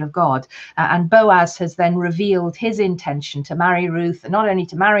the people of God. And Boaz has then revealed his intention to marry Ruth, and not only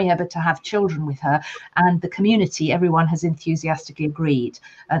to marry her, but to have children with her. And the community, everyone has enthusiastically agreed.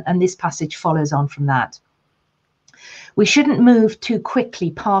 And this passage follows on from that. We shouldn't move too quickly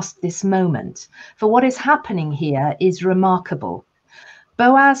past this moment, for what is happening here is remarkable.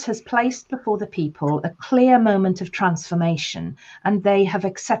 Boaz has placed before the people a clear moment of transformation, and they have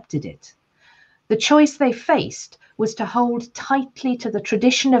accepted it. The choice they faced was to hold tightly to the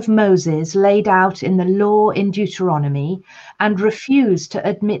tradition of Moses laid out in the law in Deuteronomy and refuse to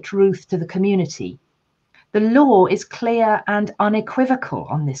admit Ruth to the community. The law is clear and unequivocal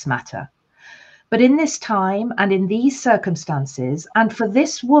on this matter. But in this time and in these circumstances, and for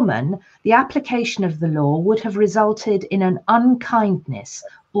this woman, the application of the law would have resulted in an unkindness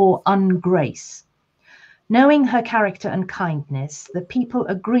or ungrace. Knowing her character and kindness, the people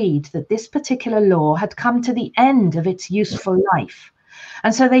agreed that this particular law had come to the end of its useful life.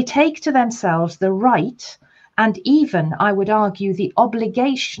 And so they take to themselves the right, and even, I would argue, the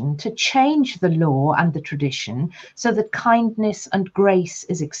obligation to change the law and the tradition so that kindness and grace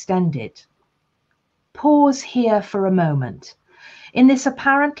is extended. Pause here for a moment. In this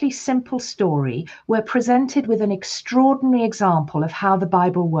apparently simple story, we're presented with an extraordinary example of how the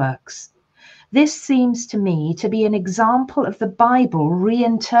Bible works. This seems to me to be an example of the Bible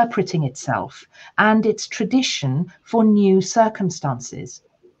reinterpreting itself and its tradition for new circumstances.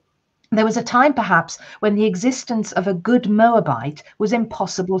 There was a time, perhaps, when the existence of a good Moabite was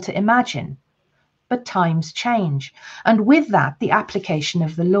impossible to imagine. But times change, and with that, the application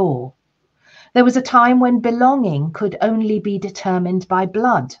of the law. There was a time when belonging could only be determined by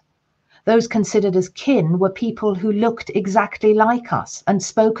blood. Those considered as kin were people who looked exactly like us and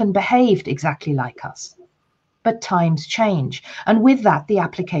spoke and behaved exactly like us. But times change, and with that, the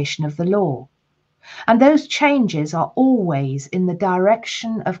application of the law. And those changes are always in the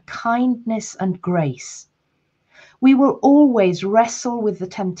direction of kindness and grace. We will always wrestle with the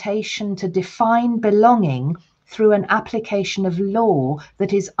temptation to define belonging through an application of law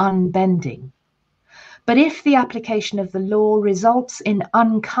that is unbending. But if the application of the law results in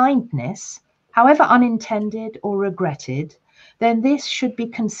unkindness, however unintended or regretted, then this should be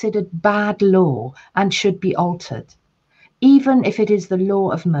considered bad law and should be altered, even if it is the law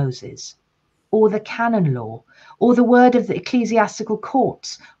of Moses, or the canon law, or the word of the ecclesiastical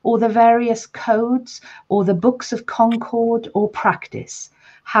courts, or the various codes, or the books of concord or practice,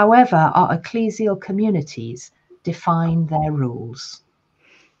 however our ecclesial communities define their rules.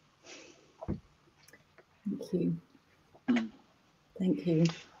 Thank you. Thank you.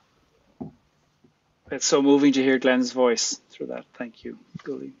 It's so moving to hear Glenn's voice through that. Thank you,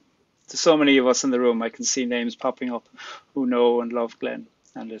 Guli. To so many of us in the room, I can see names popping up who know and love Glenn,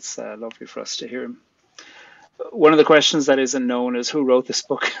 and it's lovely for us to hear him. One of the questions that isn't known is who wrote this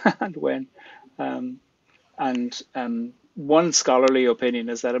book and when. One scholarly opinion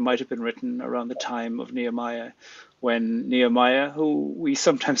is that it might have been written around the time of Nehemiah, when Nehemiah, who we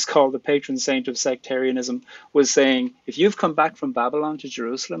sometimes call the patron saint of sectarianism, was saying, if you've come back from Babylon to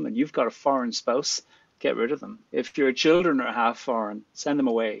Jerusalem and you've got a foreign spouse, get rid of them. If your children are half foreign, send them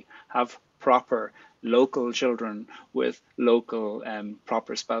away. Have proper local children with local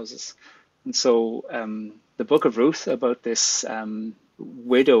proper spouses. And so the book of Ruth about this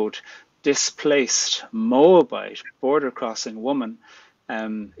widowed, displaced Moabite border crossing woman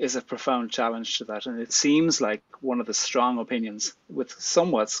is a profound challenge to that. And it seems like one of the strong opinions with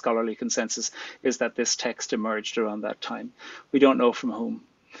somewhat scholarly consensus is that this text emerged around that time. We don't know from whom.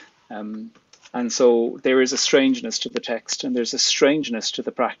 And so there is a strangeness to the text, and there's a strangeness to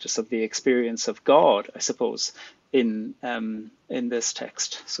the practice of the experience of God, I suppose, in this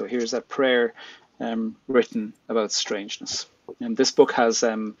text. So here's a prayer written about strangeness. And this book has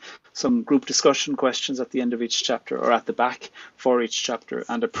some group discussion questions at the end of each chapter, or at the back for each chapter,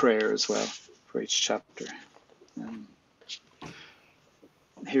 and a prayer as well for each chapter.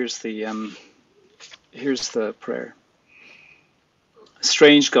 Here's the prayer.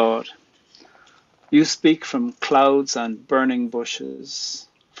 Strange God, you speak from clouds and burning bushes,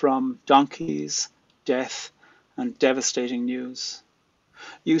 from donkeys, death, and devastating news.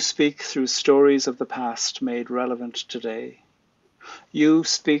 You speak through stories of the past made relevant today. You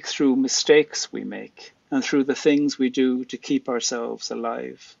speak through mistakes we make and through the things we do to keep ourselves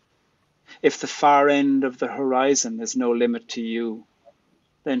alive. If the far end of the horizon is no limit to you,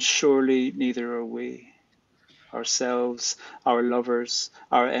 then surely neither are we. Ourselves, our lovers,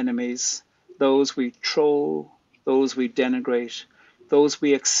 our enemies, those we troll, those we denigrate, those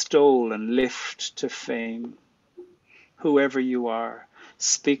we extol and lift to fame. Whoever you are,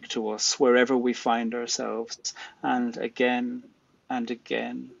 speak to us wherever we find ourselves, and again,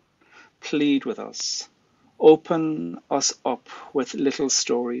 plead with us. Open us up with little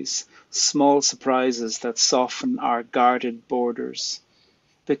stories, small surprises that soften our guarded borders.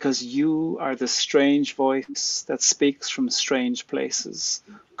 Because you are the strange voice that speaks from strange places,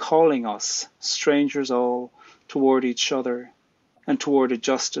 calling us, strangers all, toward each other and toward a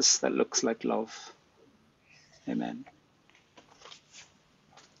justice that looks like love. Amen.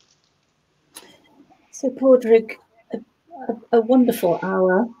 So, Pádraig, a wonderful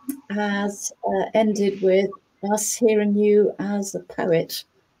hour has ended with us hearing you as a poet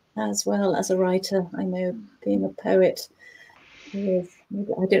as well as a writer. I know being a poet is,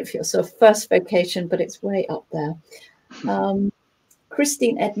 I don't feel so first vocation, but it's way up there.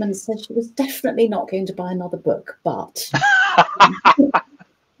 Christine Edmonds said she was definitely not going to buy another book, but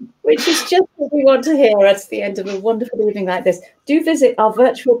which is just what we want to hear at the end of a wonderful evening like this. Do visit our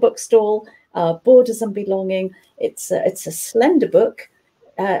virtual bookstall, Borders and Belonging. It's a slender book,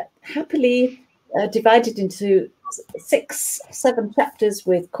 happily divided into 6-7 chapters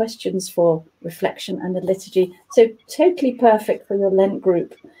with questions for reflection and a liturgy. So totally perfect for your Lent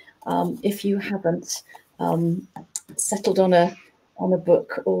group if you haven't settled on a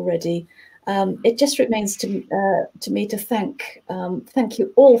book already. It just remains to me to thank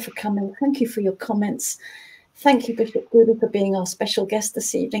you all for coming. Thank you for your comments. Thank you, Bishop Guli, for being our special guest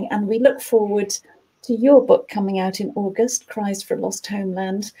this evening. And we look forward to your book coming out in August, Cries for a Lost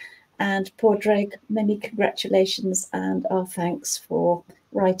Homeland. And Pádraig, many congratulations and our thanks for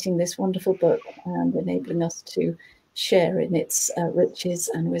writing this wonderful book and enabling us to share in its riches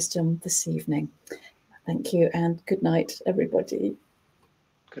and wisdom this evening. Thank you and good night, everybody.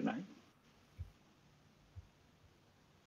 Good night.